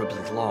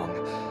terribly long.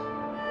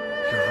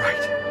 You're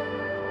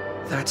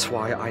right. That's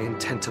why I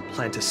intend to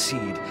plant a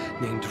seed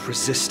named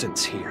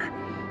Resistance here,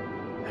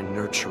 and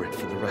nurture it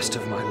for the rest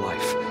of my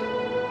life.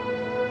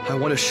 I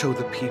want to show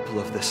the people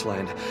of this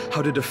land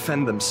how to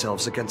defend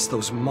themselves against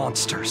those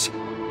monsters.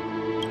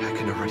 I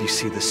can already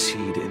see the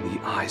seed in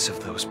the eyes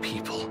of those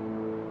people.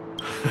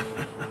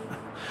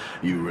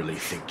 You really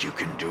think you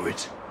can do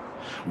it?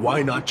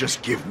 Why not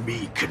just give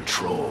me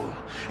control,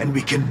 and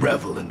we can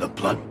revel in the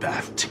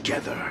bloodbath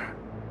together?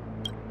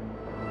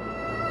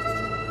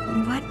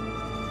 What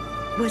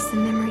was the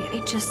memory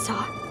I just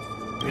saw?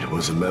 It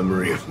was a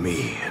memory of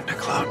me and a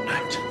Cloud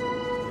Knight.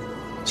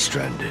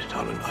 Stranded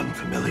on an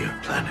unfamiliar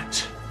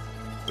planet.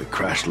 We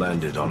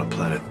crash-landed on a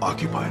planet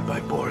occupied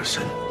by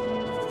Borisin.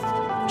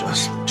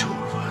 Just the two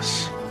of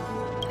us.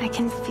 I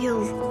can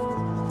feel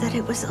that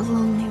it was a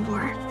lonely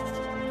war.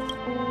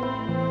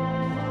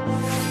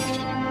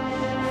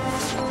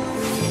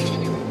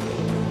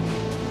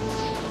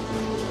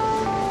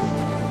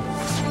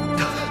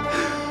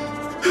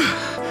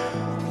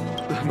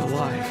 I'm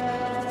alive.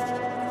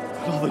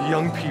 But all the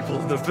young people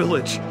in the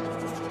village.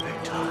 They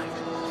died.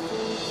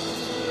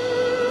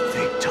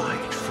 They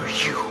died for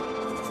you.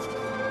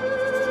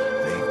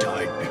 They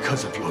died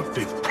because of your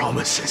big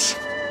promises.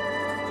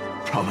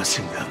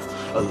 Promising them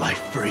a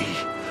life free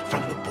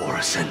from the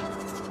Borisin.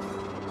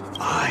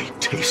 I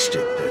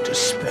tasted their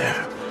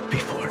despair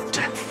before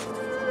death.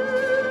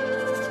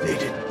 They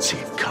didn't see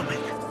it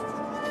coming.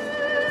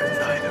 And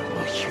neither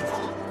will you.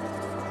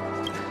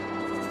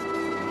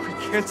 We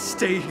can't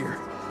stay here.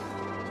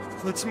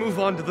 Let's move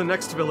on to the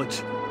next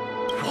village.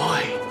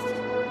 Why?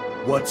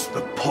 What's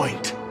the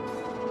point?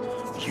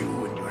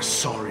 You and your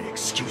sorry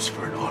excuse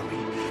for an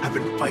army have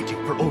been fighting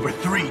for over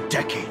 3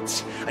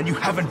 decades, and you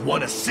haven't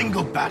won a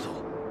single battle.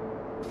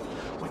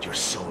 What you're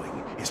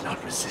sowing is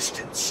not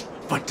resistance,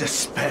 but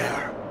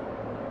despair.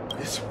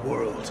 This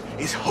world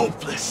is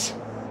hopeless.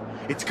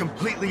 It's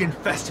completely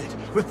infested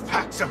with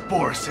packs of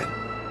Borisin.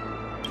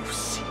 You've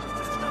seen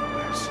their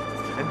numbers,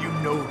 and you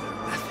know their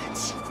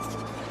methods.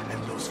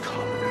 And those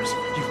commoners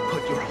you've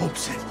put your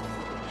hopes in,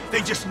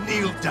 they just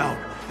kneel down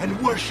and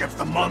worship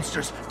the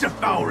monsters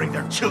devouring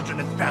their children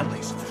and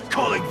families,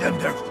 calling them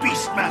their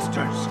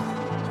Beastmasters.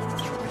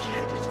 You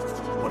beheaded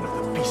one of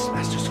the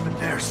Beastmasters for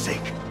their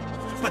sake,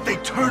 but they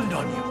turned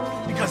on you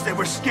because they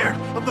were scared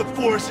of the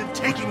Borisin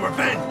taking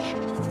revenge.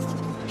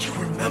 You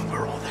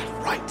remember all that,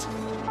 right?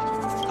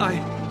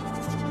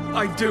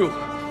 I do.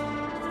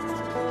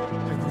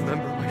 I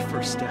remember my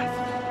first death.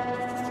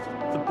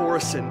 The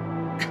Borisin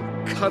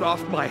cut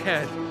off my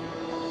head.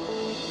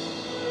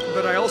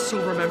 But I also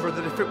remember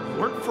that if it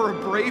weren't for a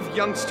brave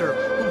youngster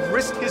who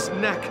risked his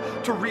neck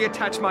to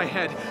reattach my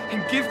head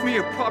and give me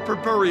a proper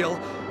burial,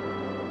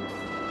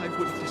 I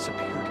would have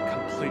disappeared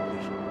completely.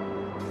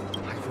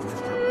 I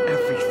remember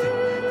everything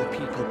the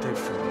people did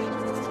for me.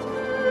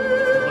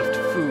 They left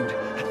food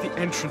at the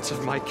entrance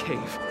of my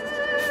cave,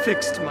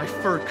 fixed my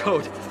fur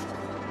coat,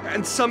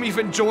 and some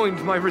even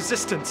joined my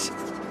resistance.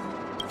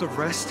 The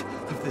rest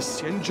of the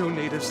Xianzhou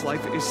native's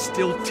life is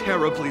still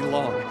terribly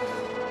long.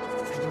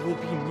 And there will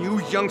be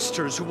new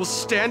youngsters who will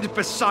stand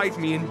beside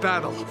me in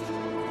battle.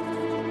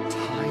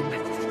 Time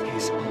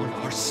is on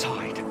our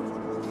side.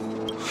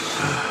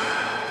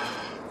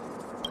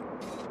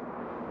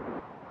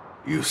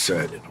 You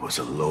said it was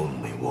a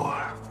lonely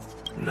war.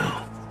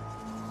 No.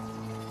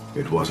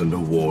 It wasn't a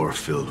war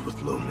filled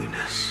with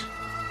loneliness,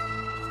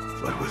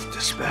 but with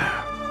despair.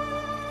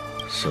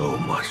 So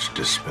much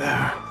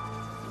despair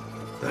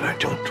that I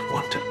don't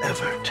want to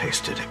ever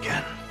taste it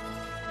again.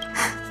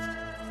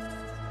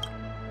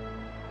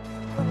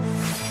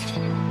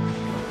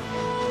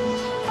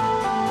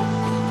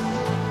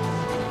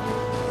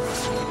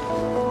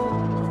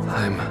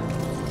 I'm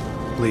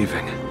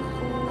leaving.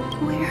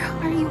 Where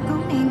are you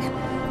going,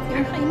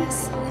 Your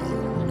Highness?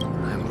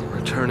 I'm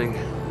returning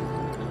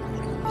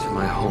to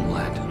my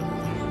homeland.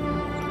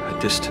 A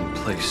distant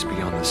place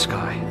beyond the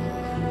sky.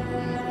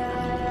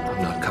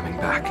 I'm not coming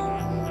back.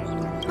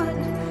 But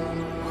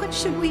what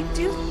should we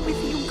do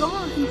with you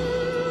gone?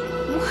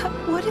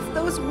 What if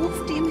those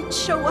wolf demons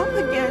show up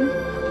again?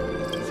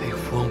 They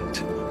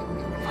won't,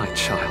 my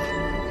child.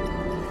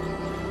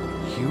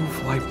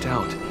 You've wiped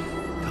out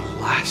the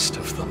last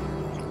of them.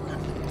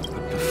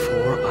 But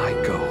before I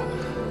go,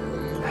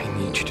 I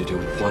need you to do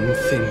one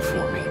thing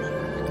for me.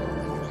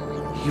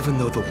 Even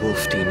though the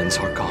wolf demons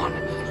are gone,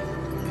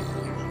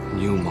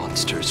 new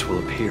monsters will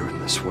appear in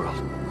this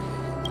world.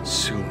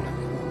 Soon,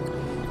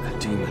 a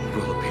demon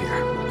will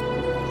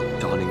appear,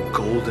 donning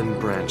golden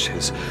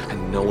branches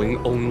and knowing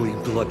only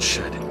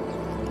bloodshed.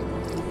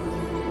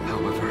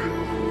 However,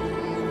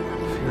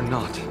 fear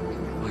not,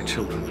 my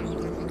children.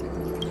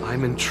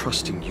 I'm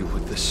entrusting you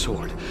with this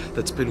sword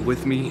that's been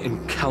with me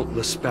in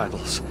countless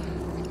battles.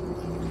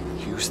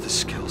 Use the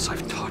skills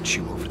I've taught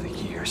you over the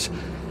years,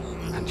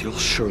 and you'll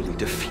surely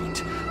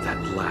defeat that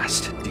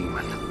last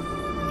demon.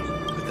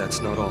 But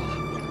that's not all.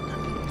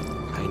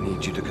 I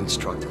need you to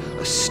construct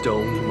a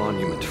stone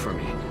monument for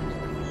me.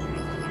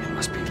 It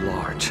must be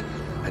large,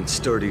 and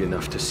sturdy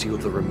enough to seal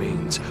the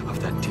remains of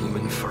that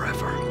demon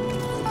forever.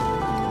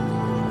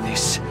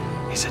 This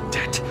is a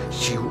debt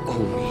you owe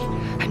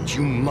me, and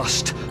you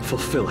must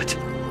fulfill it.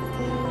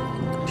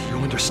 Do you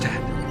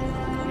understand?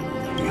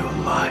 You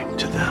lied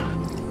to them.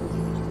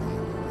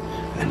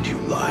 And you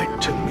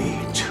lied to me,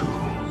 too.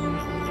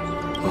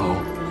 Oh?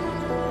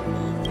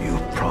 You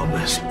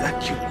promised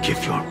that you'd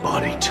give your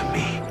body to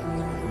me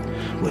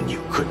when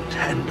you couldn't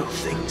handle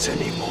things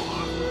anymore.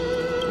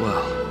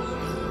 Well,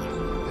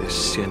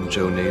 this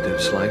Xianzhou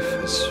native's life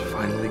has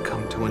finally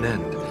come to an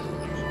end,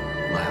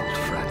 my old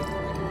friend.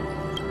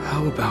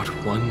 How about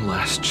one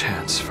last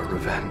chance for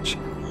revenge?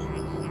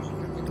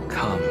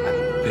 Come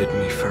and bid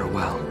me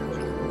farewell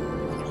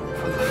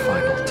for the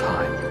final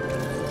time.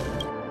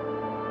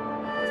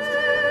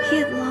 He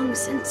had long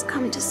since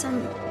come to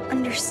some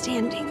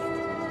understanding.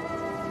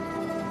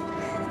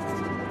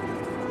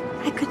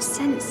 I could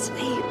sense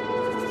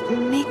a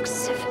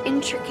mix of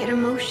intricate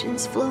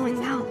emotions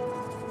flowing out.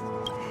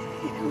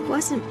 It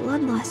wasn't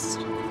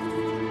bloodlust,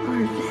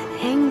 or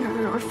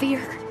anger, or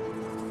fear.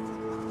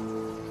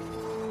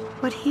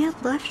 What he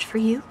had left for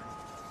you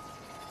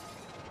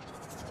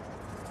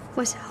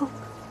was hope.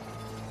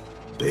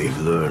 They've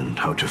learned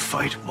how to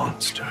fight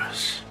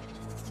monsters.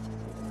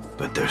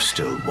 But there's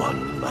still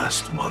one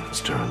last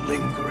monster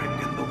lingering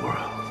in the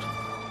world.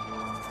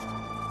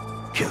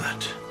 Kill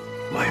it,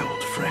 my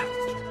old friend.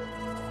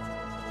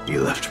 He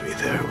left me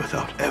there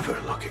without ever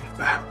looking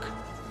back.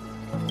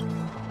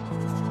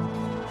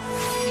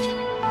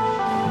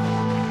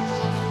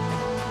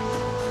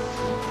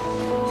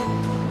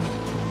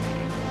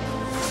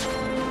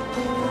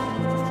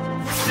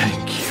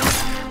 Thank you,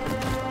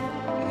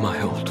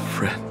 my old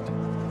friend.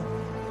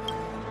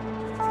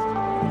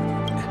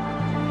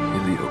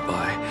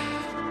 Heliobi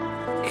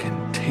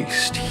can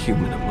taste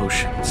human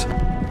emotions.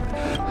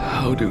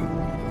 How do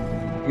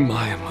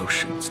my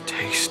emotions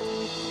taste?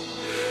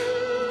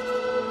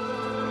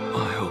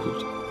 My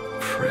old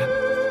friend.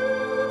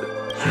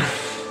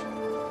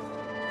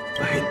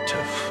 A hint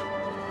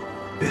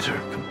of bitter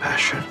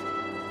compassion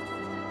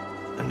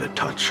and a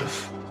touch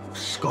of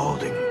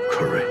scalding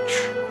courage.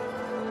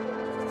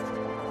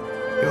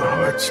 Your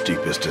heart's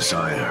deepest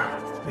desire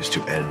is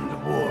to end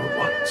war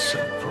once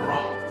and for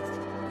all.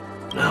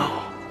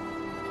 Now,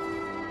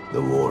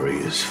 the war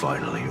is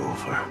finally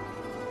over.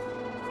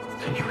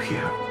 Can you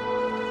hear?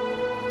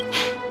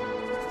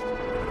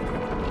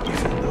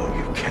 Even though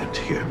you can't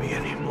hear me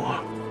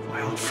anymore,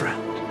 my old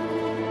friend,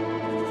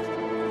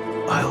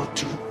 I'll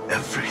do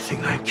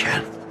everything I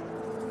can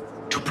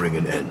to bring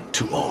an end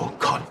to all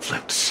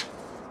conflicts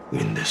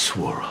in this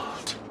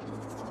world.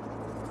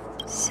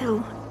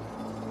 So,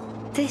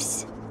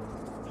 this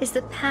is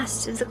the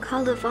past of the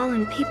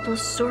Kalevalan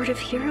people's Sword of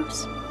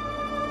Heroes?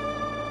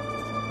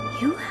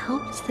 You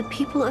helped the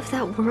people of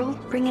that world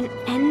bring an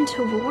end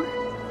to war?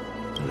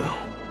 No,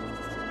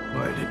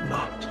 I did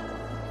not.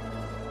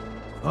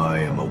 I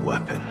am a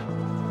weapon,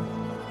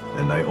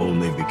 and I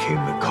only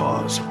became the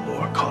cause of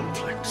more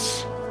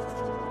conflicts.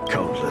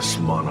 Countless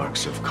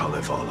monarchs of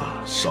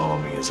Kalevala saw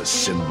me as a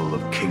symbol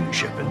of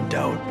kingship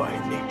endowed by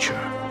nature,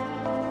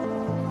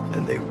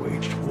 and they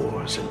waged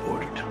wars in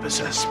order to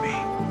possess me.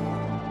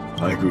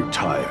 I grew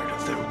tired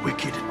of their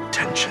wicked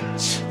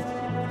intentions.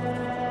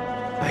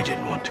 I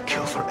didn't want to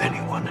kill for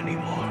anyone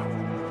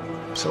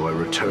anymore. So I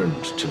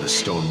returned to the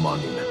stone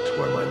monument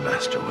where my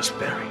master was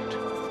buried.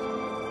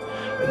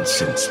 And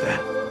since then,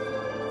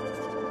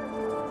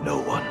 no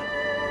one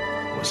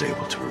was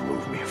able to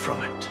remove me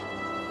from it.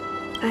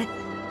 But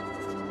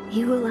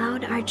you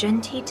allowed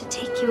Argenti to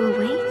take you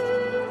away?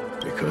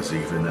 Because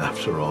even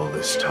after all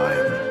this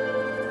time,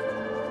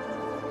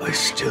 I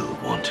still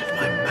wanted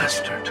my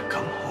master to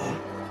come home.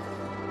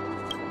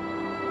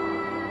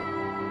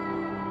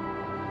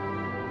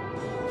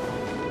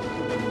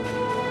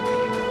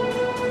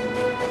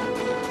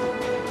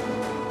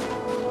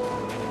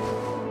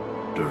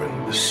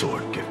 During the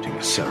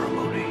sword-gifting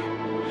ceremony,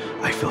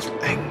 I felt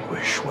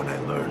anguish when I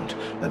learned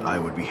that I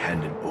would be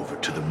handed over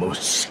to the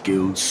most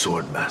skilled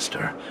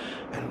swordmaster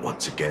and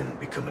once again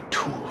become a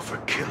tool for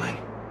killing.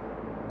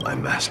 My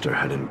master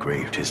had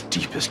engraved his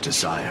deepest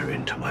desire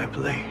into my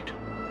blade.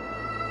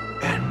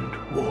 End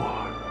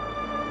war.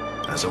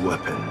 As a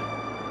weapon,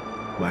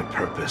 my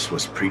purpose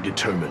was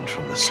predetermined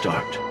from the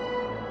start.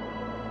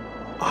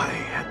 I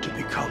had to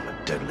become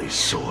a deadly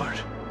sword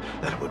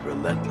that would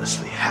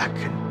relentlessly hack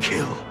and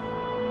kill.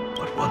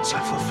 But once I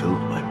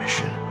fulfilled my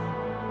mission,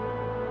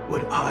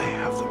 would I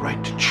have the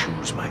right to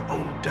choose my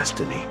own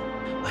destiny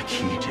like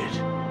he did?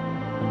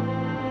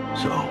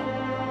 So,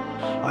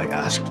 I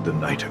asked the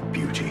Knight of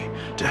Beauty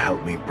to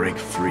help me break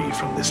free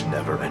from this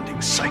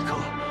never-ending cycle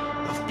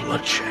of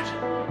bloodshed.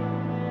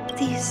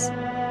 These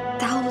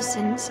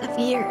thousands of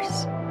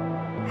years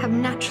have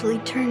naturally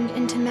turned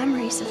into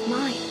memories of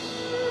mine.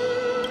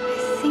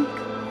 I think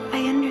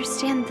I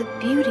understand the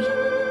beauty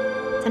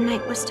the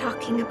Knight was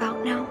talking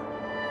about now.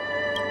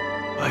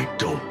 I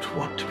don't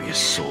want to be a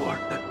sword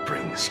that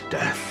brings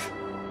death.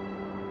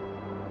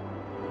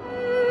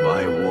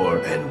 My war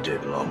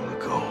ended long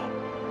ago.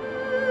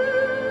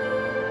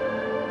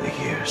 The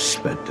years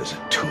spent as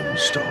a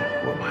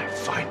tombstone were my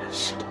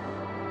finest.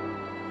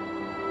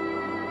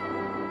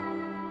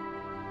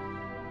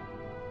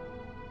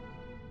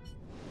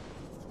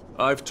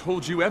 I've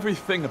told you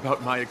everything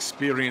about my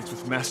experience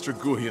with Master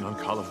Guyan on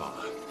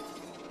Kalevala.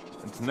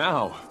 And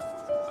now,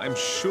 I'm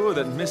sure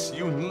that Miss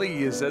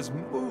Yunli is as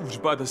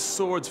moved by the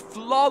sword's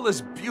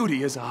flawless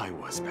beauty as I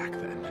was back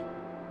then.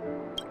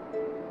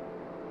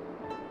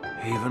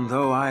 Even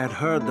though I had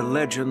heard the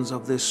legends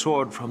of this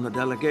sword from the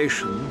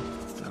delegation,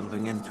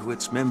 delving into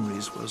its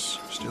memories was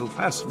still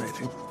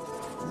fascinating.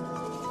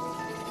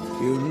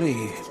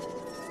 Yunli,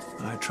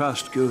 I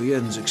trust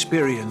Guyan's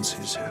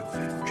experiences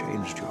have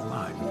changed your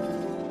mind.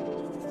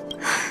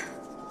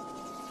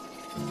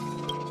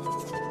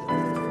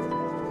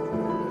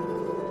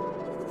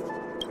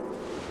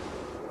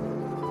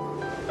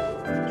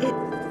 It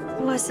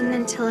wasn't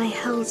until I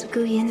held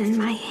Guyan in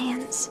my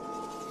hands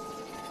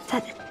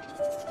that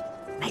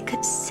I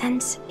could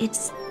sense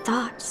its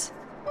thoughts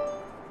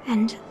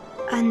and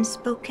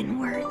unspoken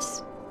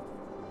words.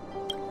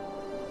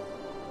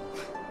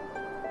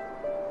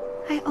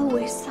 I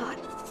always thought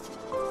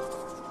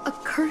a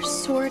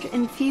cursed sword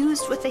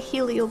infused with a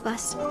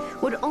heliobus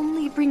would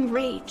only bring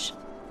rage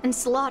and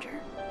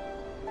slaughter.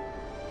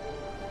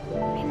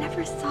 I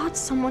never thought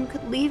someone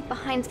could leave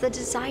behind the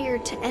desire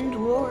to end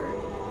war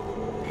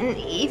and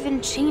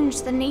even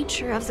change the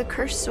nature of the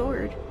cursed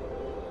sword.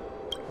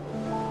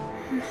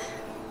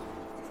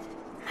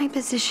 My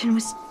position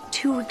was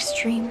too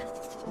extreme.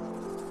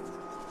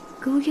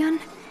 Guyan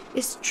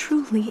is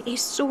truly a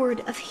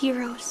sword of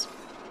heroes.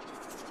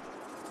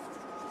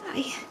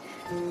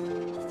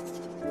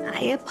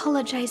 I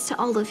apologize to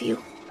all of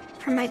you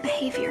for my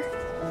behavior.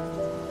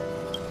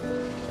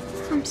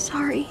 I'm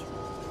sorry.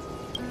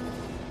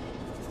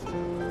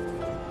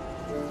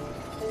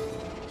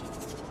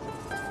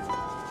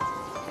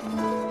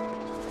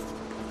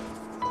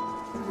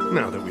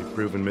 Now that we've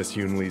proven Miss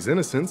Yunli's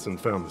innocence and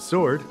found the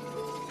sword,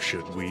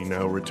 should we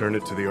now return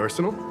it to the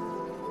arsenal?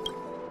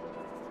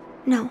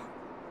 No.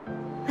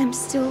 I'm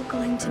still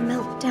going to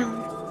melt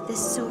down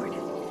this sword.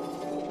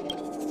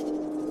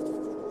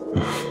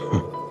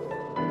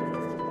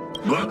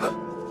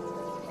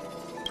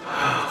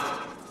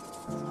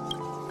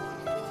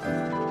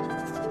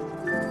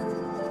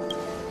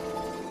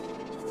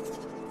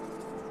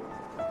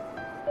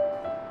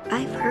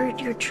 I've heard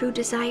your true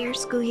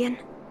desires, Guyan.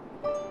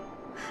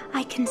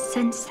 I can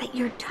sense that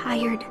you're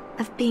tired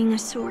of being a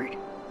sword.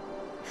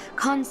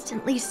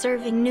 Constantly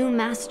serving new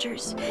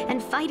masters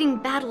and fighting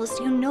battles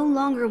you no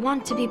longer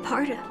want to be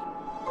part of.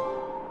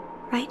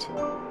 Right?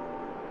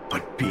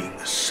 But being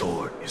a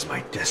sword is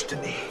my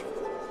destiny.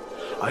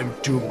 I'm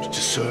doomed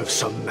to serve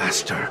some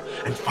master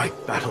and fight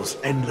battles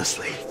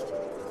endlessly.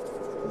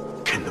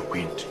 Can the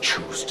wind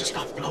choose to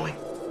stop blowing?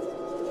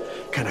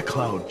 Can a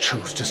cloud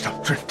choose to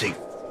stop drifting?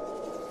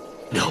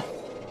 No.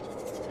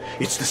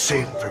 It's the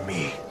same for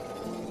me.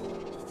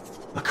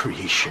 A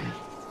creation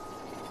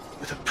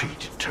with a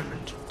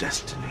predetermined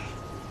destiny.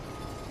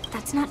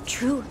 That's not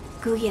true,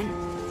 Guyan.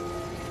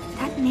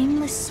 That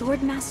nameless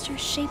swordmaster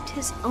shaped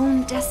his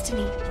own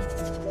destiny.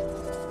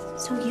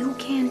 So you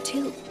can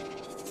too.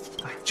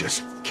 I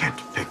just can't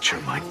picture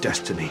my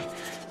destiny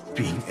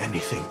being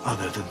anything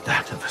other than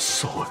that of a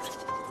sword.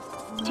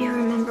 Do you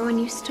remember when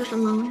you stood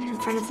alone in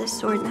front of the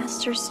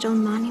swordmaster's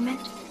stone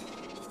monument?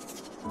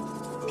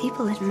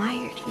 People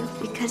admired you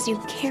because you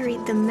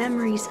carried the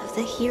memories of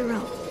the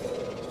hero.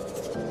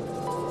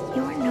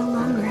 You are no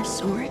longer a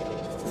sword.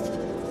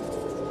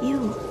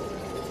 You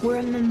were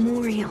a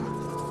memorial.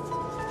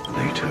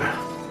 Later,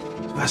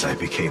 as I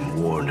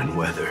became worn and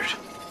weathered,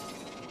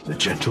 the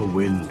gentle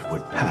wind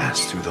would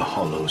pass through the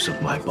hollows of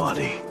my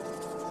body,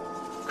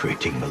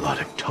 creating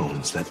melodic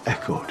tones that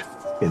echoed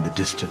in the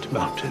distant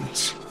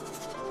mountains.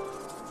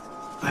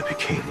 I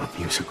became a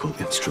musical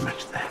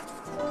instrument then.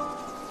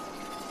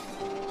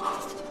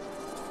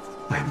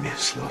 I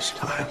miss those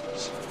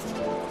times.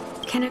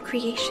 Can a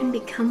creation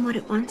become what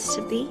it wants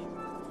to be?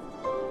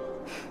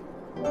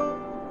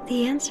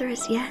 The answer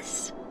is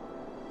yes.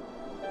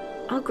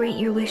 I'll grant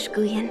your wish,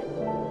 Guyan,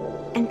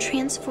 and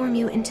transform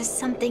you into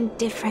something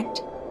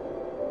different.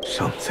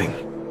 Something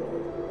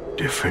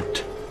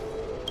different?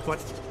 But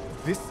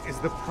this is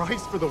the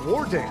price for the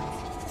war dance.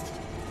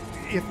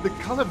 If the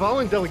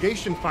Kalevalan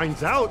delegation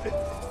finds out...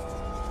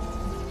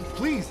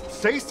 Please,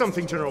 say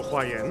something, General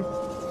Huayan.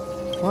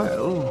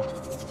 Well,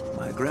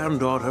 my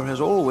granddaughter has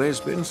always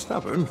been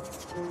stubborn.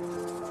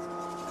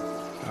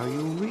 Are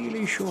you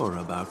really sure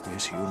about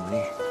this,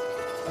 Yunli?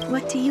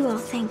 What do you all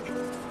think?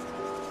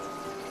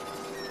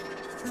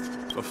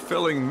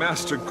 Fulfilling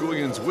Master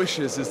Guyan's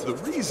wishes is the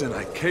reason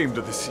I came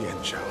to the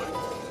Xianzhou.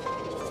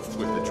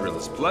 With the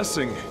Drilla's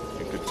blessing,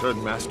 it could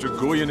turn Master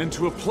Guyan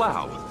into a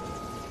plow.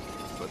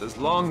 But as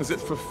long as it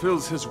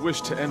fulfills his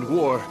wish to end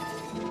war,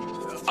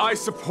 I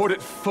support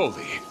it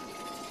fully.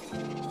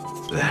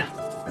 Then,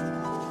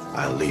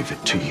 I'll leave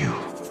it to you,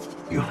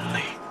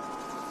 Yunli.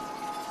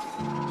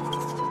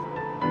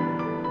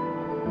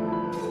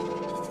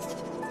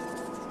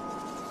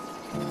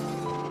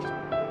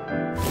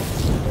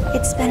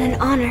 It's been an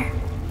honor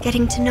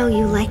getting to know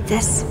you like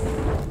this.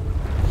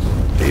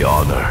 The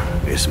honor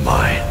is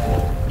mine.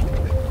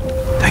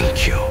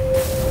 Thank you,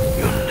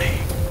 Yunli.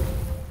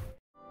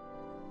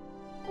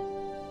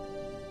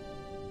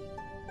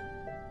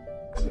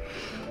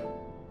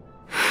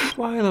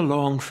 Why the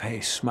long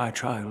face, my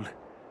child?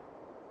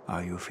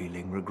 Are you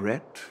feeling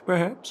regret,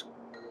 perhaps?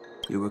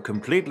 You were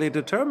completely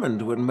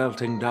determined when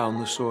melting down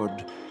the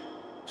sword.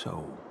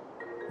 So,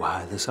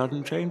 why the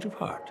sudden change of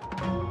heart?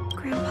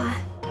 Grandpa,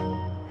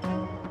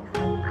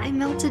 I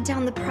melted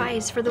down the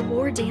prize for the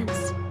war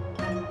dance.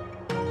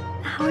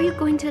 How are you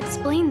going to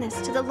explain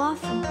this to the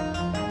lawful?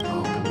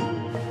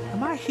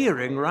 Am I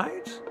hearing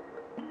right?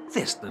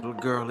 This little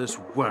girl is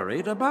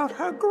worried about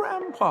her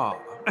grandpa.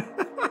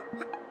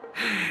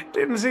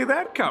 Didn't see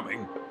that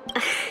coming.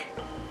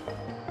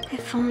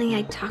 If only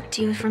I'd talked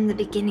to you from the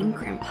beginning,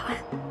 Grandpa.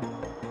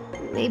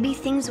 Maybe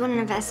things wouldn't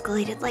have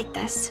escalated like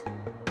this.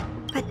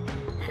 But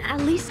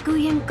at least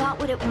Guyan got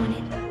what it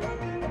wanted.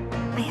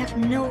 I have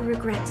no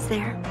regrets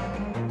there.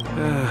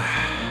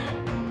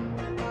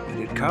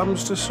 When it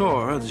comes to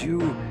swords,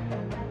 you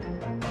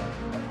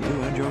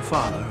and your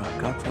father are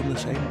cut from the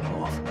same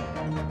cloth.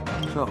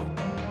 So,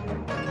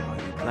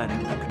 are you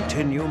planning to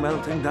continue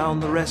melting down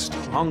the rest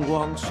of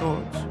Hongguang's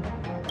swords?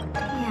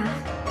 Yeah.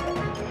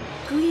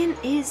 Guyan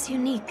is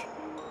unique.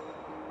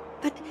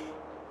 But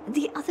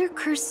the other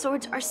cursed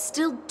swords are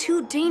still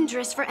too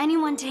dangerous for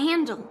anyone to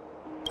handle.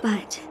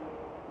 But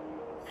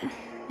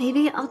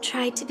maybe I'll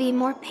try to be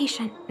more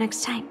patient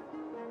next time.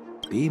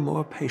 Be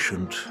more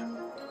patient.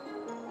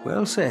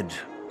 Well said.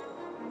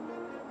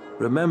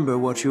 Remember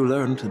what you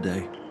learned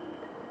today,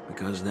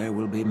 because there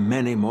will be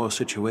many more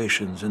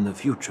situations in the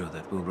future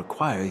that will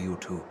require you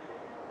to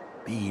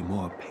be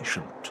more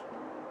patient.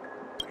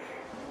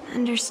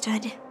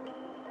 Understood.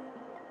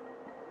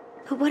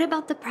 But what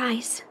about the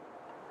prize?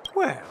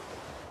 Well,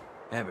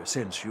 ever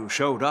since you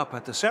showed up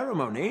at the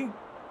ceremony,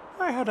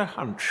 I had a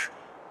hunch.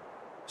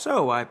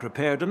 So I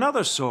prepared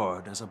another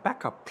sword as a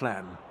backup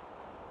plan.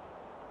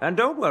 And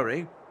don't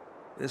worry,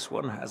 this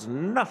one has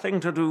nothing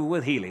to do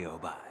with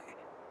Heliobi.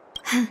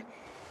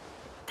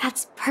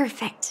 That's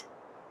perfect.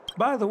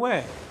 By the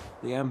way,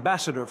 the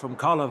ambassador from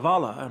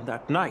Kalevala and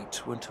that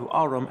knight went to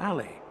Arum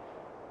Alley.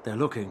 They're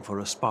looking for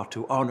a spot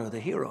to honor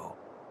the hero.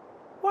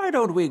 Why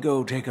don't we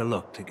go take a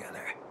look together?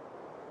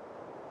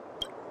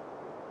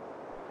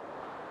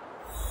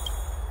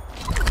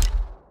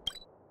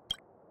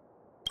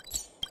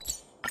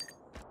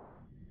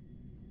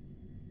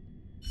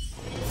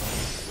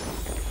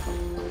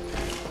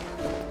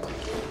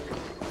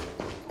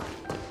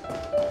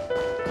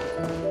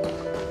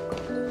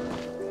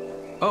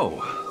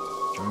 Oh,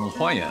 General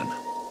Huayan.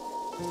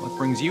 What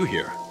brings you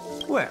here?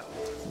 Well,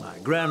 my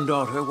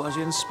granddaughter was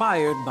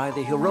inspired by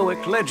the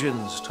heroic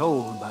legends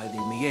told by the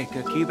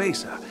Mieka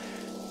Kivesa,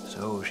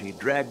 so she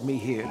dragged me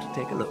here to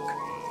take a look.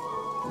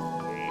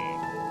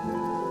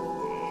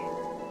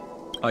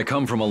 I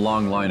come from a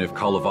long line of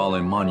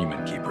Kalevala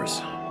monument keepers.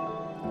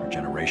 For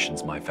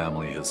generations, my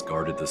family has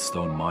guarded the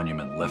stone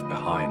monument left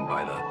behind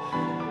by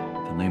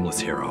the nameless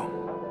hero.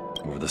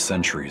 Over the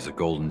centuries, a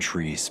golden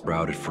tree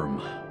sprouted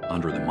from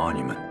under the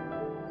monument,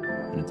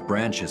 and its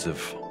branches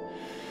have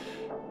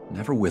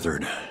never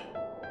withered.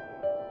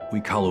 We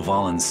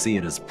Kalevalans see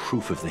it as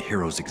proof of the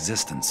hero's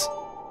existence.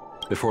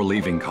 Before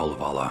leaving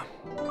Kalevala,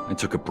 I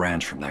took a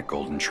branch from that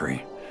golden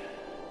tree,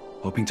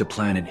 hoping to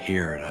plant it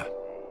here to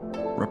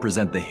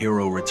represent the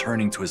hero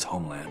returning to his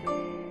homeland.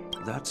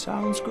 That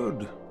sounds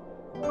good.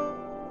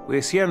 We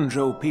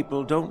Xianzhou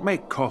people don't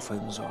make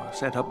coffins or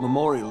set up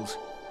memorials,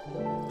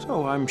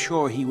 so I'm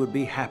sure he would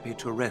be happy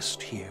to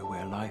rest here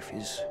where life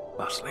is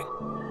bustling.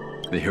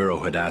 The hero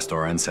had asked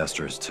our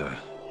ancestors to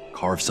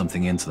carve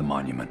something into the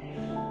monument,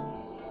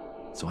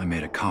 so I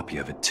made a copy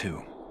of it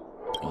too.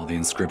 While the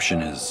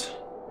inscription is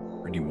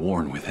pretty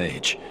worn with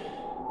age,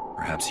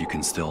 perhaps you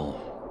can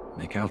still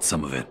make out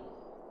some of it.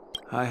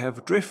 I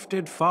have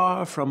drifted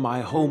far from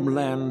my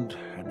homeland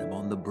and am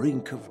on the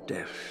brink of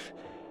death.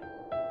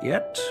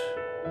 Yet,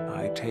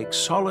 I take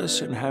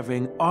solace in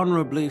having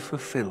honorably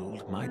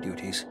fulfilled my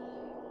duties.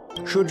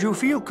 Should you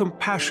feel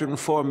compassion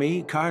for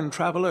me, kind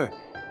traveler,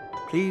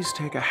 please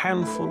take a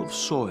handful of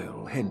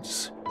soil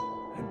hence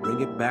and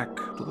bring it back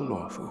to the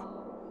lawful.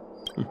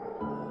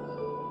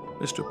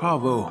 Mr.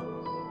 Pavo,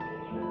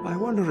 I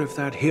wonder if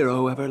that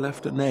hero ever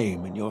left a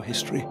name in your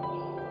history.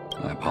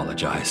 I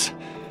apologize,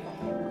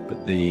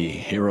 but the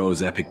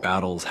hero's epic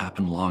battles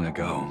happened long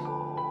ago,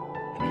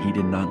 and he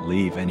did not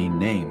leave any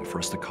name for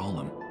us to call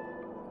him.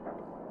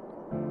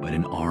 But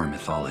in our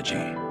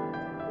mythology,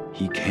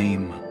 he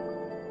came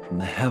from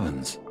the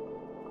heavens,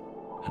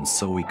 and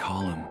so we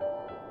call him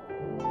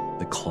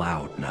the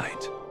Cloud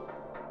Knight.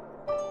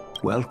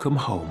 Welcome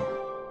home,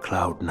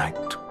 Cloud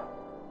Knight.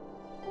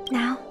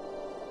 Now,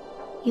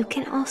 you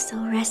can also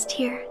rest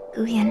here,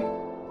 Guyan.